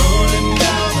mind. Rolling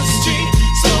down the street,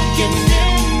 smoking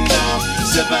in now,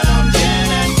 sipping on gin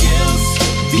and gills.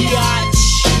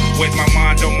 Biatch. With my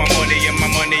mind on my money and my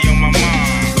money on my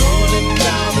mind. Rolling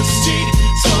down the street,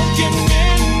 smoking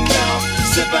in now,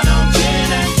 sipping on gin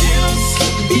and gills.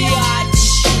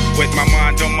 Biatch. With my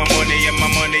mind on my money and my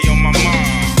money on my mind.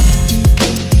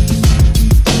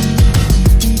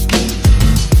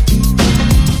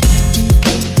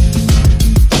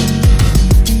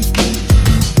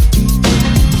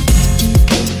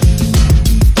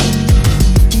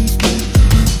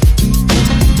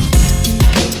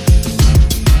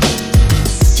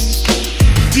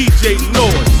 DJ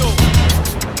Notorious.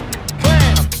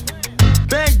 Bam.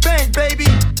 Bang, bang, baby.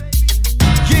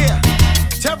 Yeah.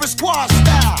 Terror Squad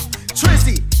style.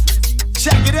 Trizzy.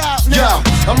 Check it out now.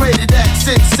 Yo, I'm rated X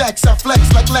in sex. I flex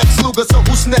like Lex Luger. So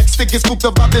who's next to get scooped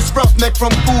about this roughneck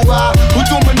from Cuba? Who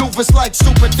do maneuvers like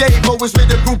Super Dave? Always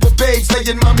with a group of babes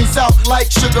laying mummies out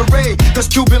like Sugar Ray. Cause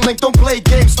Cuban Link don't play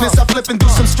games. Miss, I flip and do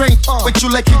some strange. But you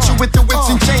like hit you with the whips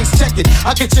and chains. Check it.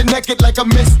 I get you naked like a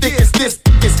mystic. It's this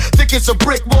thick as a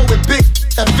brick wall with big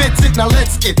that fits it. Now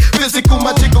let's get physical.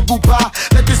 My jiggle boo pie.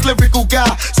 Let this lyrical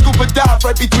guy scuba dive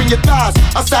right between your thighs.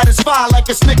 I satisfy like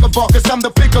a Snicker bar. Cause I'm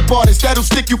the pickup artist that'll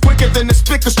stick you quicker than a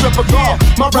spicker stripper bar.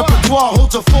 My repertoire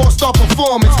holds a 4-star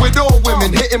performance with all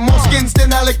women hitting more skins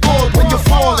than Alec Baldwin. When you're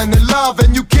falling in love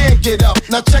and you can't get up.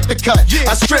 Now check the cut.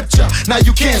 I stripped ya. Now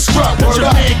you can't scrub. But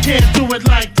your man can't do it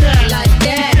like that. Like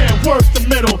that. You can't work the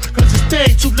middle, cause his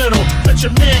thing too little. But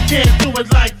your man can't do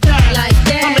it like that. Like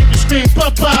that. I make you scream,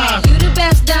 Papa. You the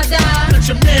best, Dada. But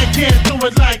your man can't do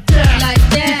it like that. Like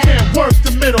that. You can't work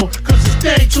the middle, cause his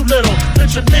thing too little.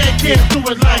 But your man can't do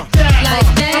it like that. Like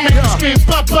that. I make you scream,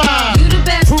 Papa. You the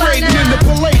best, Parading in the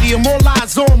Palladium, all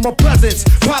eyes on my presence.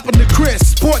 Popping the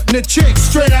Chris, sporting the chicks,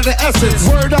 straight out of Essence.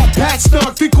 Word up, Pat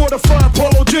Stark, 3/4 fur,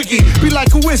 Polo Jiggy. Be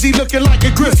like, who is he looking like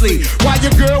a grizzly? Why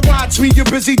your girl watch me, you're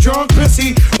busy, drunk,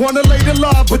 pissy. Wanna lay the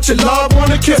love, but your love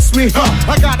wanna kiss me.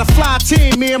 I got a fly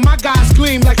team, me and my guys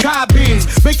gleam like high beams.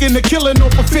 Making a killing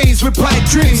off of fiends with pipe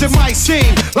dreams. It might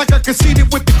seem like I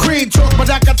conceded with the cream talk, but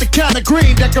I got the kind of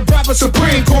green that can a rapper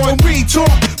Supreme Court. When we talk,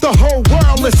 the whole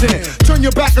world listen. Turn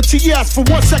your back on TS for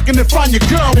 1 second and find your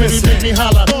girl missing. Make me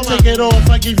holla, take it off,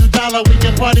 I give you dollar. We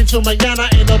can party till mañana,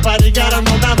 ain't nobody gotta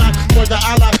know nada. For the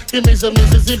Allah, give me some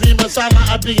Mississippi masala.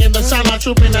 I be in the sala,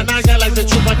 trooping the naga like the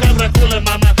chupacabra, coolin'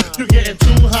 mama. You getting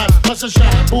too hot, bust a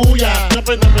shot, booyah.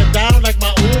 Jumping up and down like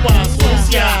my ooh-ah,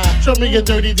 yeah. Show me your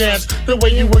dirty dance, the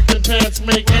way you work your pants.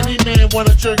 Make any man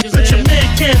wanna jerk his hands. But your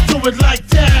man can't do it like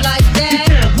that. Like that. He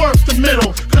can't work the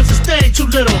middle, cause it's staying too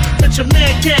little. But your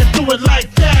man can't do it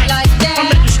like that. Like that. I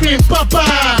make you scream, Papa.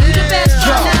 You the best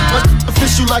one now.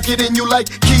 Official like it and you like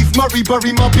Keith Murray.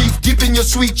 Bury my beef deep in your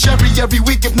sweet cherry every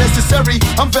week if necessary.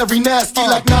 I'm very nasty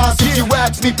like Nas. If you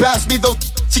ask me, pass me those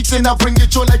cheeks and I'll bring your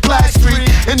joint like Black Street.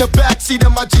 In the backseat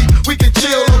of my Jeep, we can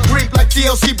chill or creep like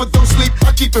TLC, but don't sleep.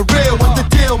 I keep it real. What the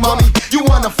deal, mommy? You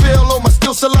wanna feel on my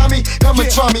still salami? Come and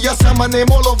try me. I sign my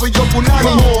name all over your punani.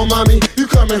 Come on, mommy, you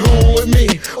coming home with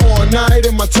me all night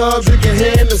in my tub, drinking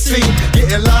Hennessy,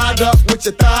 getting lined up with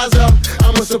your thighs up.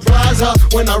 I'ma surprise her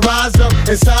when I rise up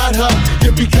inside her.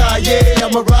 Yippee-ki-yay,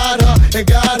 I'ma ride her and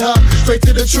guide her straight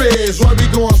to the trees. Why we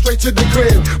going straight to the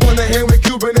crib? Wanna hang with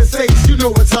Cuban and Saints? You know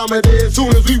what time it is.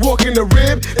 Soon as we walk in the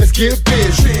rib, let's get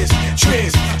biz. Triz.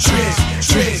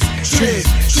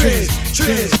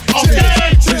 Okay,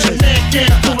 but your man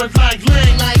can't do it like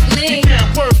Ling. He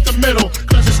can't work the middle,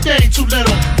 cause it's staying too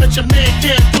little. But your man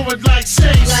can't do it like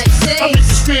Sace. I make you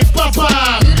scream,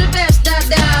 Papa. You the best,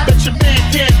 Dada. But your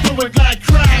man can't do it like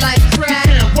Crack. He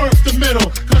can't work the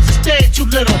middle, cause it's staying too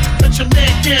little. But your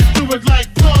man can't do it like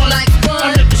Pun. I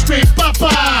make you scream, Papa.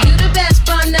 You the best,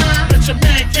 Bana. But your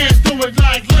man can't do it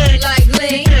like Ling.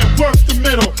 He can't work the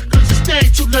middle, cause it's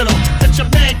staying too little. But your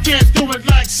man can't do it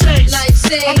like Sace. I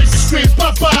make you scream,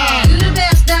 Papa. You the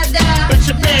best, Dada. But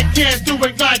your man can't do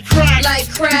it like Crack.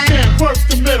 He can't work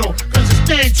the middle, cause it's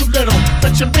staying too little.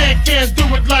 But your man can't do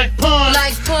it like Pun.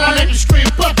 I make you scream,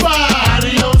 Papa.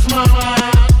 Adios, mama.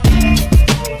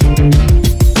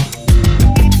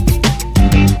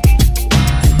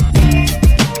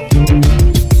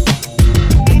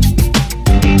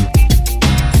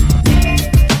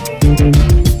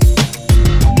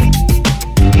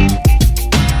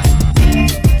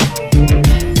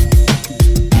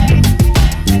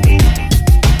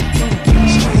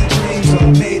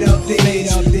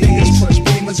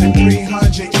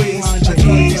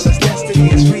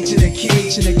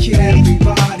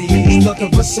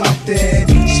 Something.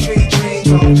 Street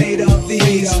dreams all made of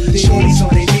these. Shorties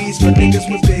on their knees for niggas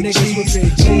with big G's.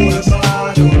 Who am I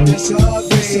to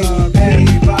disagree?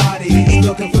 Everybody's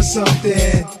looking for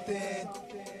something.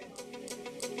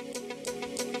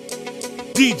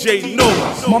 DJ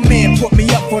Notorious. My man put me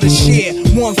up for the share.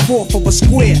 1/4 of a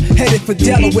square, headed for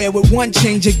Delaware with one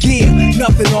change of gear.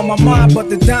 Nothing on my mind but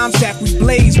the dime sack we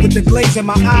blaze, with the glaze in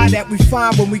my eye that we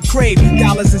find when we crave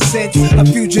dollars and cents. A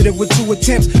fugitive with 2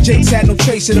 attempts. Jakes had no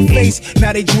trace of the face,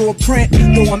 now they drew a print.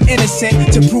 Though I'm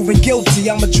innocent to proving guilty,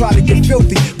 I'ma try to get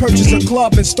filthy, purchase a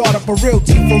club and start up a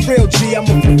realty. For real G,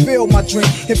 I'ma fulfill my dream.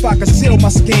 If I conceal my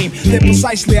scheme, then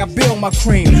precisely I build my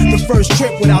cream. The first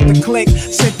trip without the click,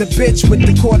 sent the bitch with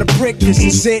the quarter brick. This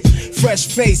is it, fresh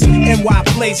face, NY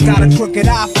place, got a crooked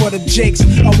eye for the jakes.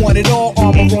 I want it all,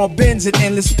 armor on bins and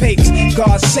endless papes.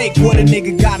 God's sake, what a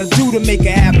nigga gotta do to make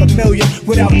 $500,000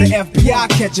 without the FBI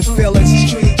catching feelings?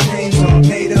 Street dreams all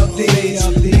made of these.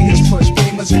 Niggas push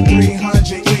beamers at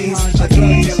 300 E's. A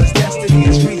drug dealer's destiny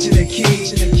is reaching a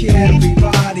key.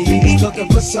 Everybody's looking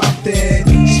for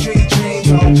something. Street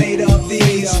dreams all made of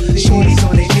these. Shorties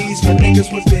on their knees for niggas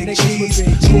with big G's.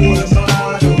 Who am I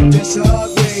to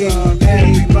disagree?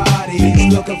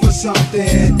 Everybody's looking for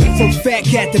something. From fat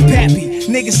cat to pappy,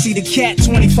 niggas see the cat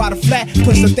 25 to flat,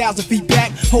 push 1,000 feet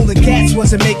back. Holding cats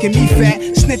wasn't making me fat.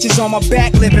 Snitches on my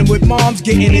back, living with moms,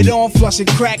 getting it on, flushing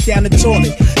crack down the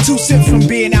toilet. 2 cents from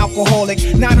being alcoholic,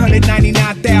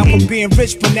 999,000 from being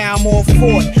rich, but now I'm all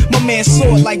for it. My man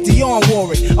saw it like Dion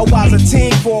wore it. A wiser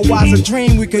team for a wiser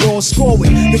dream, we could all score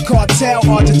with. The cartel,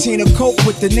 Argentina, coke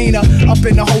with the Nina. Up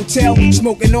in the hotel,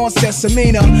 smoking on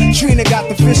Sesamina. Trina got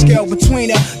the fish scale between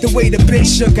her. The way the bitch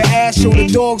shook her ass, showed the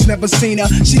dogs never seen her.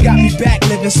 She got me back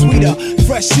living sweeter.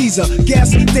 Fresh Caesar,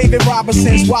 guess David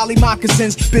Robinson's, Wally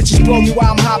Moccasins. Bitches blow me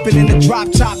while I'm hopping in the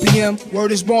drop top PM.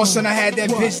 Word is born, son, I had that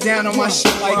bitch down on my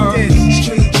shit like this.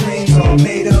 Street dreams all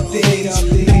made of these.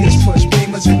 Niggas push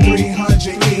beamers at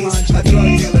 300 E's. A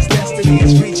drug dealer's destiny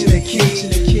is reaching a key.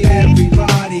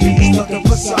 Everybody's looking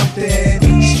for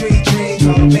something. Street dreams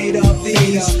all made of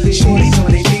these. Shorties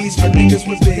on their knees for niggas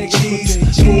with big G's.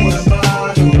 Who am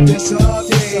I to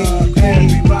disagree?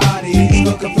 Everybody's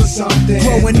looking for something.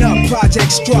 Growing up, project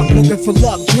struck, looking for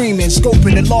luck, dreaming,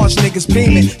 scoping at large niggas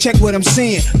beaming. Check what I'm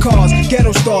seeing, cars,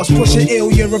 ghetto stars, pushing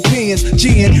ill Europeans.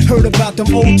 G'ing, heard about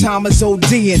them old timers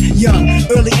ODing. Young,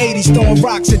 early 80s, throwing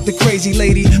rocks at the crazy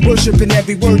lady. Worshipping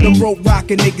every word them rope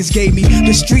rockin' niggas gave me.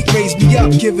 The street raised me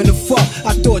up, giving a fuck.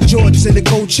 I thought Jordans and the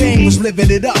gold chain was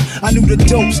living it up. I knew the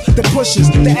dopes, the pushers,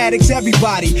 the addicts,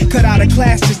 everybody. Cut out of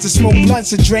class just to smoke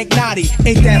blunts and drink naughty.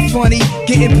 Ain't that funny?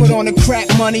 Getting put on the crack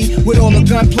money with all the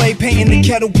gunplay, painting the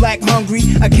kettle black hungry.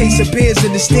 A case of beers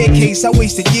in the staircase, I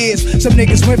wasted years. Some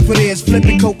niggas went for theirs,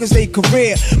 flipping coke as they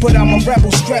career. But I'm a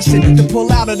rebel stressing to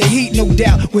pull out of the heat, no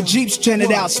doubt. With Jeeps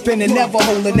trending out, spinning, never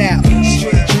holding out.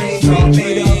 Street dreams all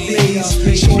made of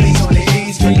these. Shorties on the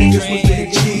ease, but niggas with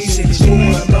big cheese. Who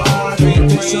am I?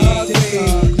 This ugly.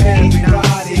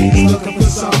 Everybody's looking for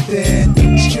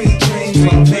something. Street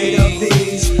dreams all made of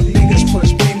these. Niggas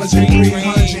push beamers and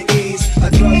 300 E's. A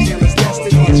drug dealer's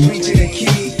destiny is reaching a key.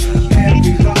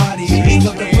 Everybody's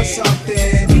looking for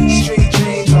something. Street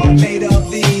dreams all made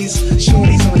of these.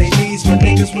 Shorties on their knees, but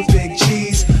niggas with big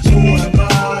cheese. Who am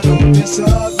I? Don't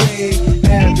disagree.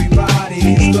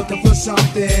 Everybody's looking for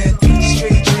something.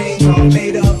 Street dreams all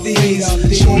made of these.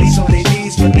 Shorties on their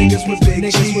knees, but niggas with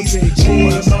big cheese. Who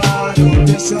am I? Don't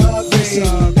disagree.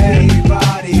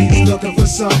 Everybody's looking for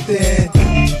something.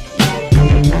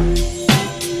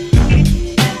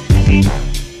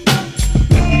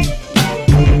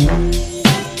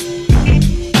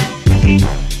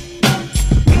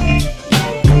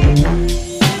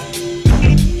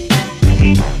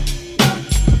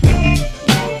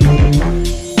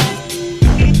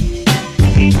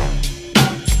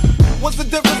 What's the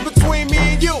difference between me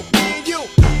and you?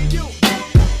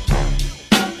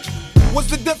 What's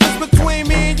the difference between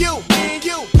me and you?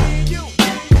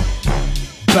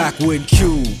 Back when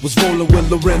Q was rolling with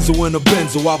Lorenzo in a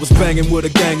Benzo, I was banging with a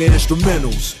gang of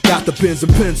instrumentals. Got the pens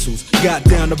and pencils, got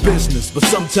down to business. But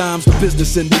sometimes the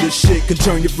business end of this shit can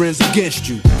turn your friends against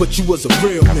you. But you was a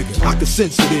real nigga, I could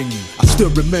sense it in you. I still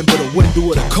remember the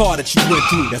window of the car that you went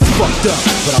through. That's fucked up,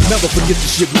 but I'll never forget the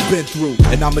shit we've been through.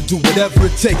 And I'ma do whatever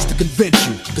it takes to convince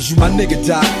you. Cause you my nigga,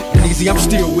 Doc, and easy, I'm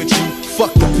still with you.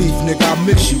 Fuck the beef, nigga, I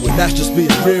miss you, and that's just being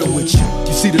real with you.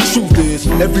 You see, the truth is,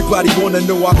 everybody wanna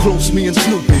know how close me and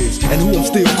Snoop is, and who I'm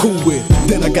still cool with.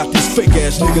 Then I got these fake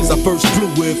ass niggas I first blew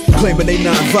with, claiming they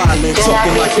non-violent,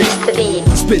 talking like they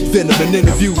spit venom in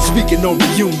interviews, speaking on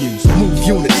reunions, move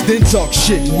units, then talk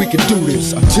shit, and we can do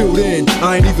this. Until then,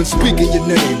 I ain't even speaking your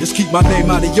name. Just keep my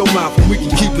name out of your mouth, and we can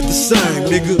keep it the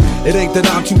same, nigga. It ain't that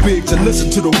I'm too big to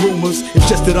listen to the rumors, it's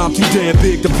just that I'm too damn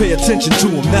big to pay attention to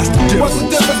them. That's the difference. What's the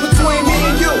difference between me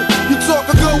and you? You talk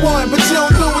a good one, but you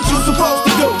don't do what you're supposed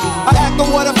to do. I act on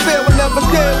what I feel and never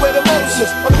deal with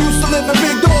emotions. I'm used to living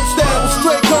big dog style with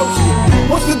straight coaches.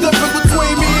 What's the difference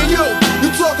between me and you? You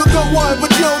talk a good one, but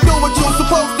you don't do what you're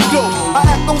supposed to do. I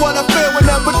act on what I feel and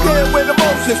never deal with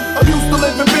emotions. I'm used to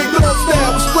living big dog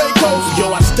style with straight coaches.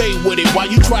 Yo, I stay with it while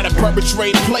you try to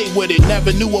perpetrate and play with it.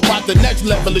 Never knew about the next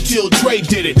level until Dre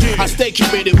did it. I stay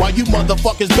committed while you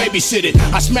motherfuckers babysit it.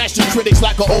 I smash the critics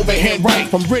like an overhand right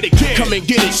from Riddick. Come and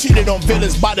get it, shitted on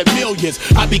villains by the millions.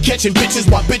 I be catching bitches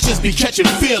while bitches be catching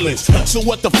feelings. So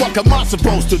what the fuck am I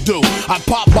supposed to do? I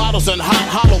pop bottles and hot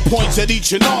hollow points at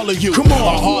each and all of you. Come on,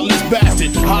 a heartless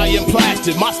bastard, high and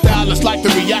plastic. My style is like the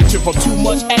reaction from too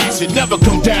much acid. Never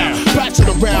come down, pass it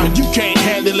around, you can't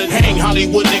handle it. Hang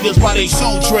Hollywood niggas while they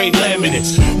soul trade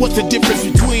laminates. What's the difference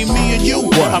between me and you?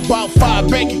 About 5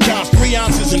 bank accounts, 3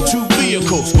 ounces and 2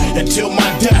 vehicles. Until my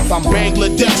death, I'm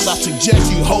Bangladesh. I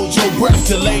suggest you hold your breath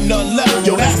till ain't none left.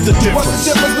 Yo, that's the difference. What's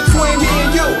the difference between me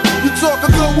and you? You talk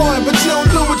a good one, but you don't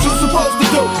do what you're supposed to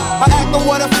do. I act on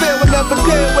what I feel and never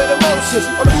deal with emotions.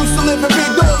 I'm used to living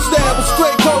big dog style with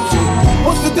straight coaches.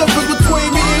 What's the difference between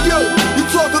me and you? You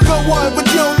talk a good one, but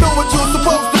you don't do what you're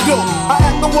supposed to do. I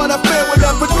act on what I feel and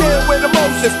never deal with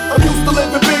emotions. I'm used to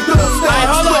living big dog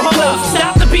style. Alright, hold up.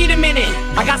 Stop the beat a minute.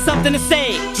 I got something to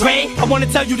say. Dre, I wanna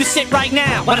tell you this shit right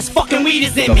now. Why this fucking weed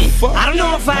is in me. I don't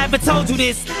know if I ever told you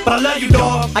this, but I love you,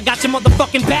 dog. I got your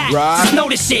motherfucking back. Right. Just know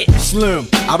this shit. Slim,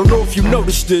 I don't know if you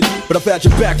noticed it, but I've had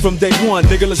your back from day one,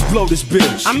 nigga. Let's blow this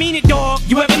bitch. I mean it, dog.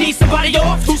 You ever need somebody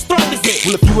off? Whose throat is it?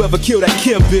 Well, if you ever kill that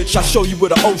Kim bitch, I'll show you where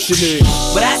the ocean is.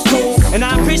 Well, that's cool, and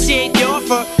I appreciate the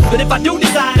offer. But if I do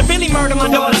decide to really murder my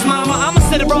daughter's mama, I'ma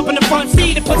sit her up in the front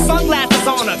seat and put sunglasses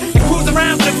on her and cruise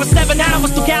around with her for 7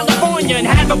 hours to California and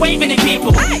have her waving at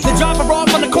people. Then drop her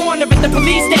off on the corner at the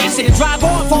police station and drive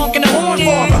off honking the horn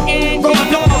for her. Raw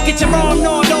dog, get your arm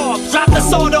gnawed off. Drop the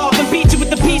sword off and beat you with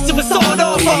the piece of a sword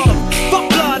off. Fuck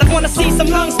blood, I wanna see some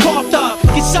lungs coughed up.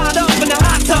 Get shot up in the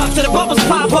hot tub till the bubbles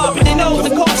pop up and they know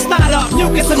the corpse not up.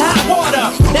 Mucus and hot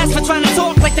water. That's for trying to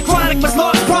talk like the Chronic was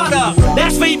lost product. That's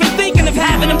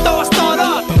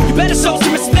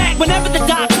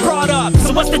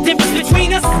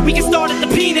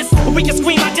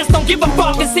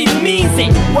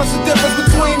it. What's the difference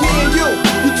between me and you?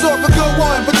 You talk a good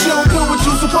one, but you don't do what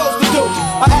you supposed to do.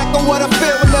 I act on what I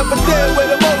feel and never deal with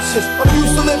emotions. I'm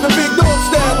used to living big dog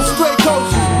style with straight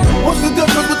coaches. What's the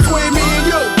difference between me and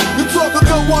you? You talk a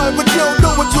good one, but you don't do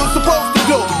what you're supposed to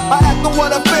do. I act on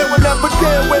what I feel and never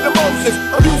deal with emotions.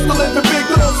 I'm used to living big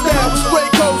dog style with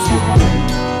straight coaches.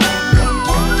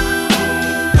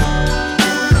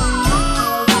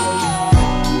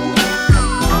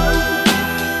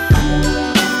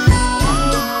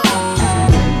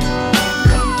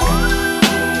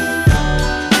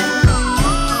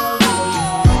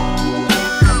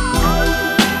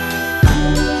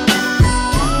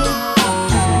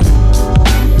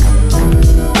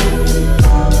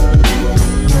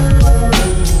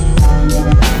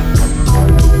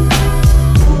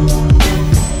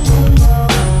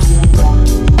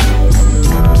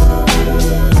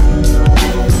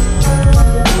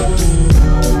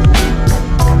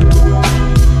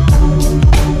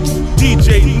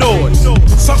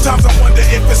 Sometimes I wonder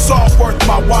if it's all worth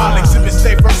my while. Exhibit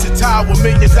stay versatile with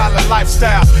 $1,000,000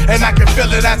 lifestyle. And I can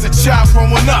feel it as a child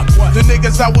growing up. The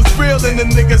niggas that was real and the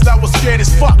niggas that was scared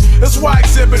as fuck. That's why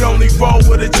Exhibit only roll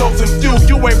with a chosen few.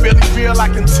 You ain't really real, I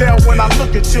can tell when I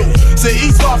look at you. So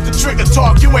ease off the trigger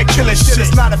talk, you ain't killing shit,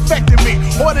 it's not affecting me.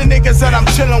 Or the niggas that I'm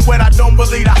chilling with, I don't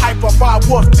believe the hype or buy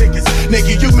wolf tickets.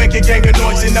 Nigga, you make a gang of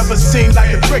noise, you never seem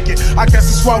like a cricket. I guess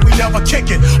that's why we never kick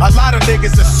it. A lot of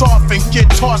niggas are soft and get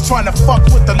tossed trying to fuck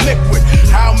with the liquid.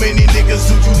 How many niggas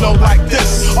do you know like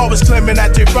this? Always claiming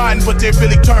that they're fine, but they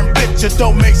really turn bitch. It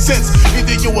don't make sense.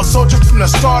 Either you a soldier from the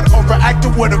start or an actor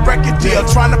with a record deal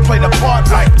trying to play the part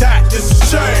like that. It's a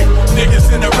shame.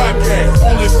 Niggas in the rap game,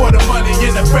 only for the money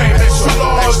and the fame. Extra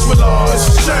large, extra large. It's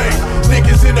a shame.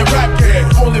 Niggas in the rap game,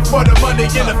 only for the money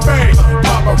and the fame.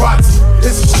 Paparazzi.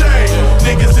 It's a shame.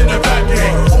 Niggas in the rap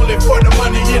game, only for the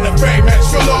money and the fame.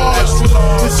 Extra large, extra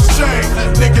large. It's a shame.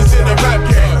 Niggas in the rap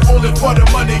game, only for the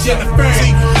money and the fame.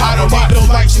 See, I don't need no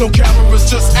lights, no cameras,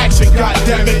 just action,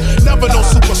 goddammit. Never no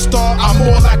superstar, I'm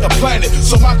more like a planet.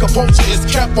 So my composure is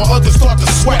kept while others start to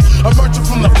sweat. Emerging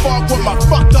from the fog with my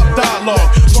fucked up dialogue.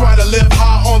 Trying to live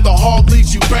high on the hog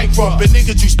leaves you bankrupt. And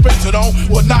niggas you spent it on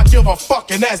will not give a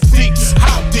fuck, and that's deep.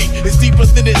 How deep? It's deeper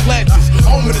than Atlantis.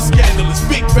 Home of the scandalous,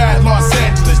 big bad Los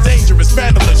Angeles, dangerous,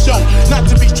 vandalous. Yo, not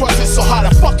to be trusted, so how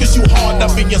the fuck is you hard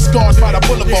up in your scars by the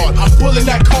boulevard? I'm pulling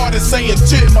that card and saying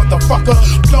shit, motherfucker.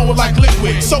 Flowing like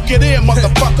liquid, soak it in,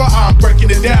 motherfucker. I'm breaking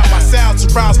it down. My sound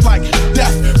surrounds like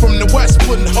death from the west,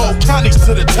 putting whole counties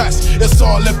to the test. It's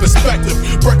all in perspective.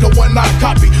 Break a 1-9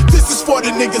 copy. This is for the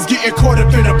niggas getting caught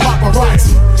up in the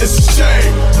paparazzi. It's a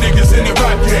shame. Niggas in the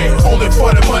rap game, only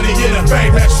for the money and the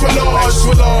fame. Extra large,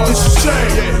 extra large. It's a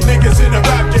shame. Niggas in the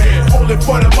rap game, only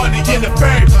for the money and the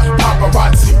fame.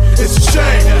 Paparazzi. It's a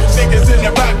shame. Niggas in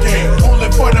the rap game, only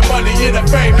for the money and the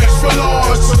fame. Extra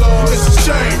large, extra large. It's a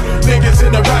shame. Niggas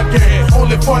in the rap game,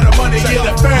 only for the money and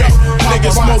the fame.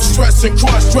 Niggas most stressed and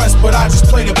cross-dressed, but I just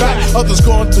played it back. Others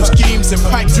going through schemes and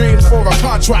pipe dreams for a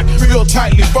contract. Real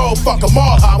tightly rolled, fuck them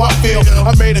all how I feel.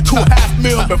 I made a cool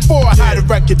 $500,000 before I had a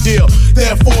record deal.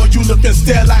 Therefore you look and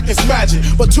stare like it's magic.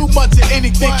 But too much of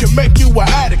anything can make you an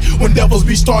addict. When devils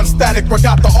be starting static, break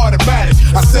out the automatic.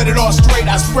 I set it all straight,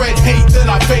 I spread hate, then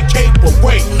I vacate. But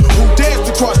wait, who dares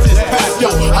to cross this path? Yo,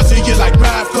 I dig it like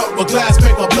math, cup with glass,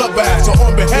 make a blood bath. So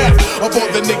on behalf of all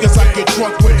the niggas I get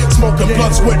drunk with, smoking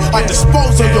blunts with, I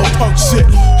dispose of your punk shit.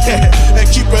 And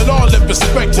keep it all in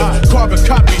perspective. Carbon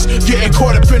copies, getting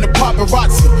caught up in the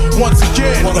paparazzi. Once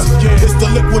again, it's the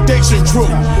liquidation crew.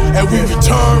 And we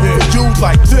return for you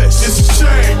like this. It's a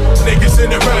shame. Niggas in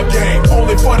the rap game,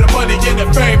 only for the money and the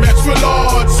fame. Extra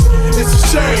large. It's a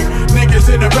shame.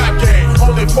 Niggas in the rap game,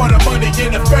 only for the money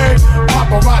and the fame.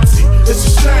 Paparazzi. It's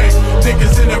a shame.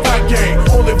 Niggas in the rap game,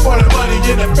 only for the money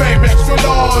and the fame. Extra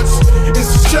large.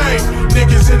 It's a shame.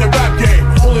 Niggas in the rap game,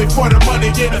 only for the money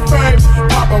and the fame.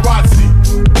 Paparazzi.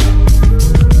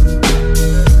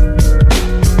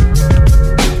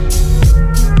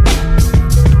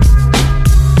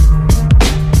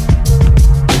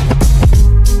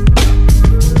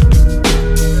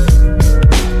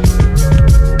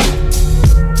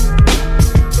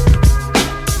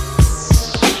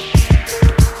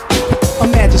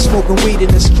 Smoking weed in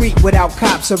the street without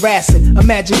cops harassing.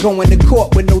 Imagine going to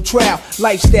court with no trial.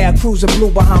 Lifestyle cruising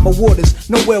blue Bahama waters.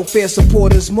 No welfare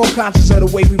supporters. More conscious of the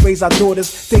way we raise our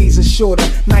daughters. Days are shorter,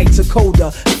 nights are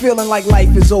colder. Feeling like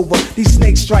life is over. These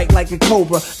snakes strike like a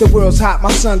cobra. The world's hot,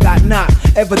 my son got knocked.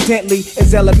 Evidently,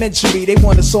 it's elementary. They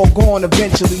want us all gone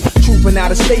eventually. Trooping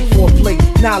out of state for a plate.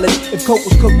 Knowledge, if coke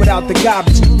was cooked without the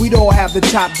garbage, we'd all have the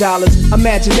top dollars.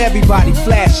 Imagine everybody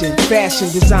flashing.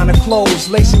 Fashion, designer clothes.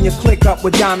 Lacing your click up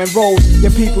with diamond diamond rolls.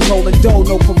 Your people's holding dough,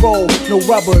 no parole, no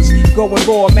rubbers. Going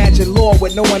raw, imagine law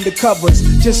with no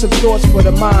undercovers. Just some thoughts for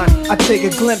the mind. I take a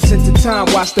glimpse into time,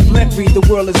 watch the blimp read the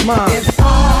world is mine. If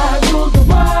I rule the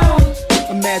world,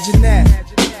 imagine that.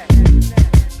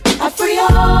 I free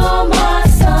all my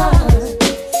sons.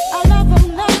 I love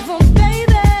them,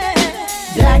 baby.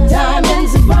 Black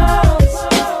diamonds and pearls.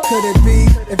 Could it be,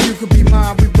 if you could be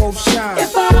mine, we both shine.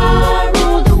 If I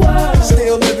rule the world,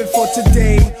 still living for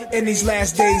today, in these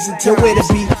last days until where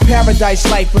to be. Paradise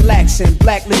life relaxing,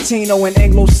 black, Latino, and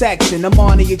Anglo-Saxon.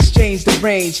 Amani exchange the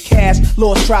range, cash,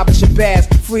 lost tribe of Shabazz.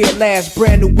 Free at last,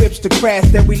 brand new whips to crash.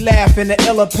 Then we laugh in the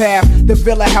illa path. The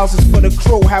villa houses for the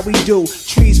crew, how we do.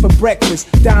 Trees for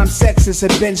breakfast, dime sexes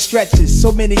have been stretches.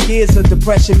 So many years of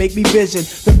depression make me vision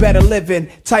the better living.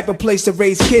 Type of place to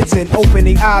raise kids in,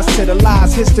 opening eyes to the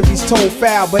lies. History's told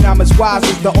foul, but I'm as wise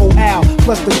as the old owl.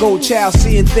 Plus the gold child,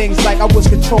 seeing things like I was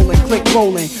controlling. Click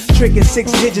rolling, tricking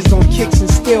 6 digits on kicks and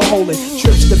still holding.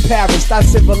 Trips to Paris, I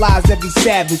civilize every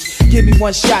savage. Give me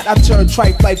one shot, I turn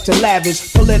tripe life to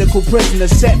lavish. Political prisoner,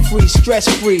 set free, stress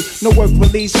free. No work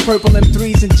release, purple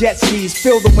M3s and jet skis.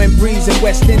 Feel the wind breeze in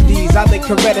West Indies. I lick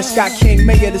Coretta Scott King,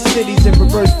 mayor of the cities, and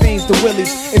reverse fiends to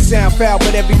Willies. It sound foul,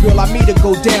 but every girl I meet to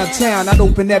go downtown. I'd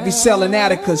open every cell in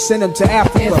Attica, send them to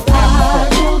Africa. if I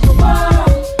rule the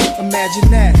world, imagine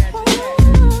that.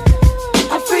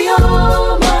 I free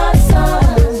all my sons.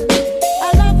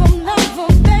 I love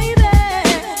them, baby.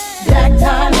 Black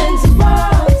diamonds and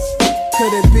pearls.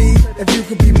 Could it be, if you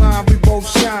could be mine, we both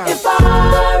shine. If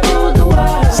I rule the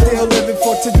world, still living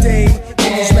for today,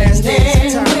 in these last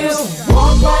days and times. we'll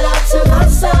walk right up to the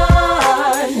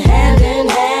sun, hand in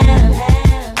hand.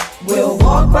 We'll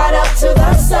walk right up to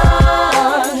the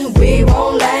sun. We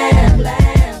won't land.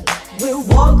 We'll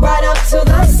walk right up to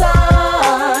the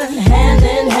sun, hand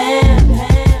in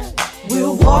hand.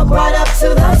 We'll walk right up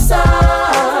to the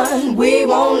sun. We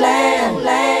won't land.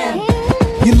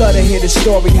 You love to hear the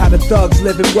story, how the thugs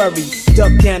live and worry.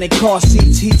 Duck down in car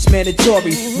seats, heat's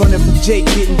mandatory. Running from Jake,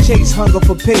 getting chased, hunger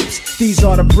for papes. These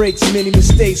are the breaks, many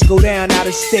mistakes go down out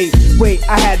of state. Wait,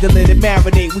 I had to let it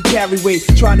marinate. We carry weight,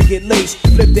 trying to get laced.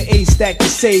 Flip the A, stack the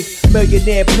safe.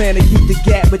 Millionaire plan to keep the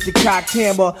gap with the cocked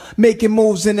hammer. Making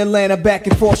moves in Atlanta, back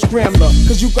and forth scrambler.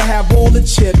 Cause you can have all the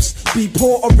chips, be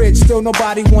poor or rich, still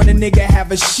nobody want a nigga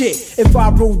have a shit. If I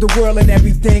ruled the world and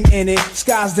everything in it,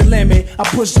 sky's the limit. I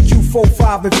push the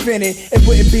Q45 infinite. It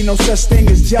wouldn't be no such thing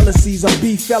as jealousies or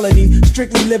beef felony.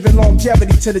 Strictly living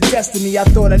longevity to the destiny I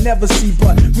thought I'd never see,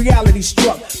 but reality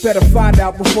struck. Better find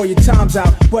out before your time's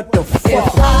out. What the fuck?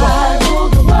 If I rule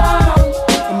the world,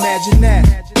 imagine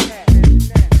that.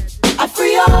 I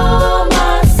free all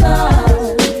my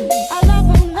sons. I love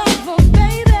them,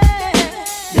 baby.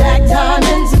 Black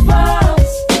diamonds and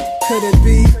pearls. Could it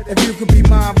be, if you could be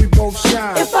mine, we both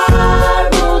shine. If I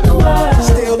rule the world,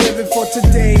 still living for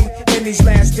today, in these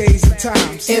last days and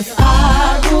times. if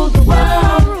I rule the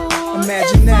world,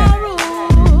 imagine that.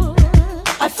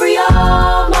 I free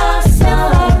all my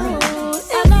sons.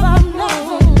 I love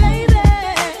them, baby.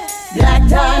 Black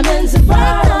diamonds and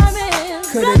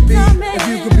pearls. Could it be, if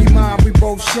you could be mine, we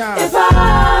both shine. If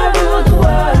I rule the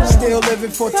world, still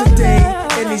living for today,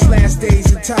 in these last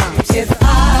days and times. If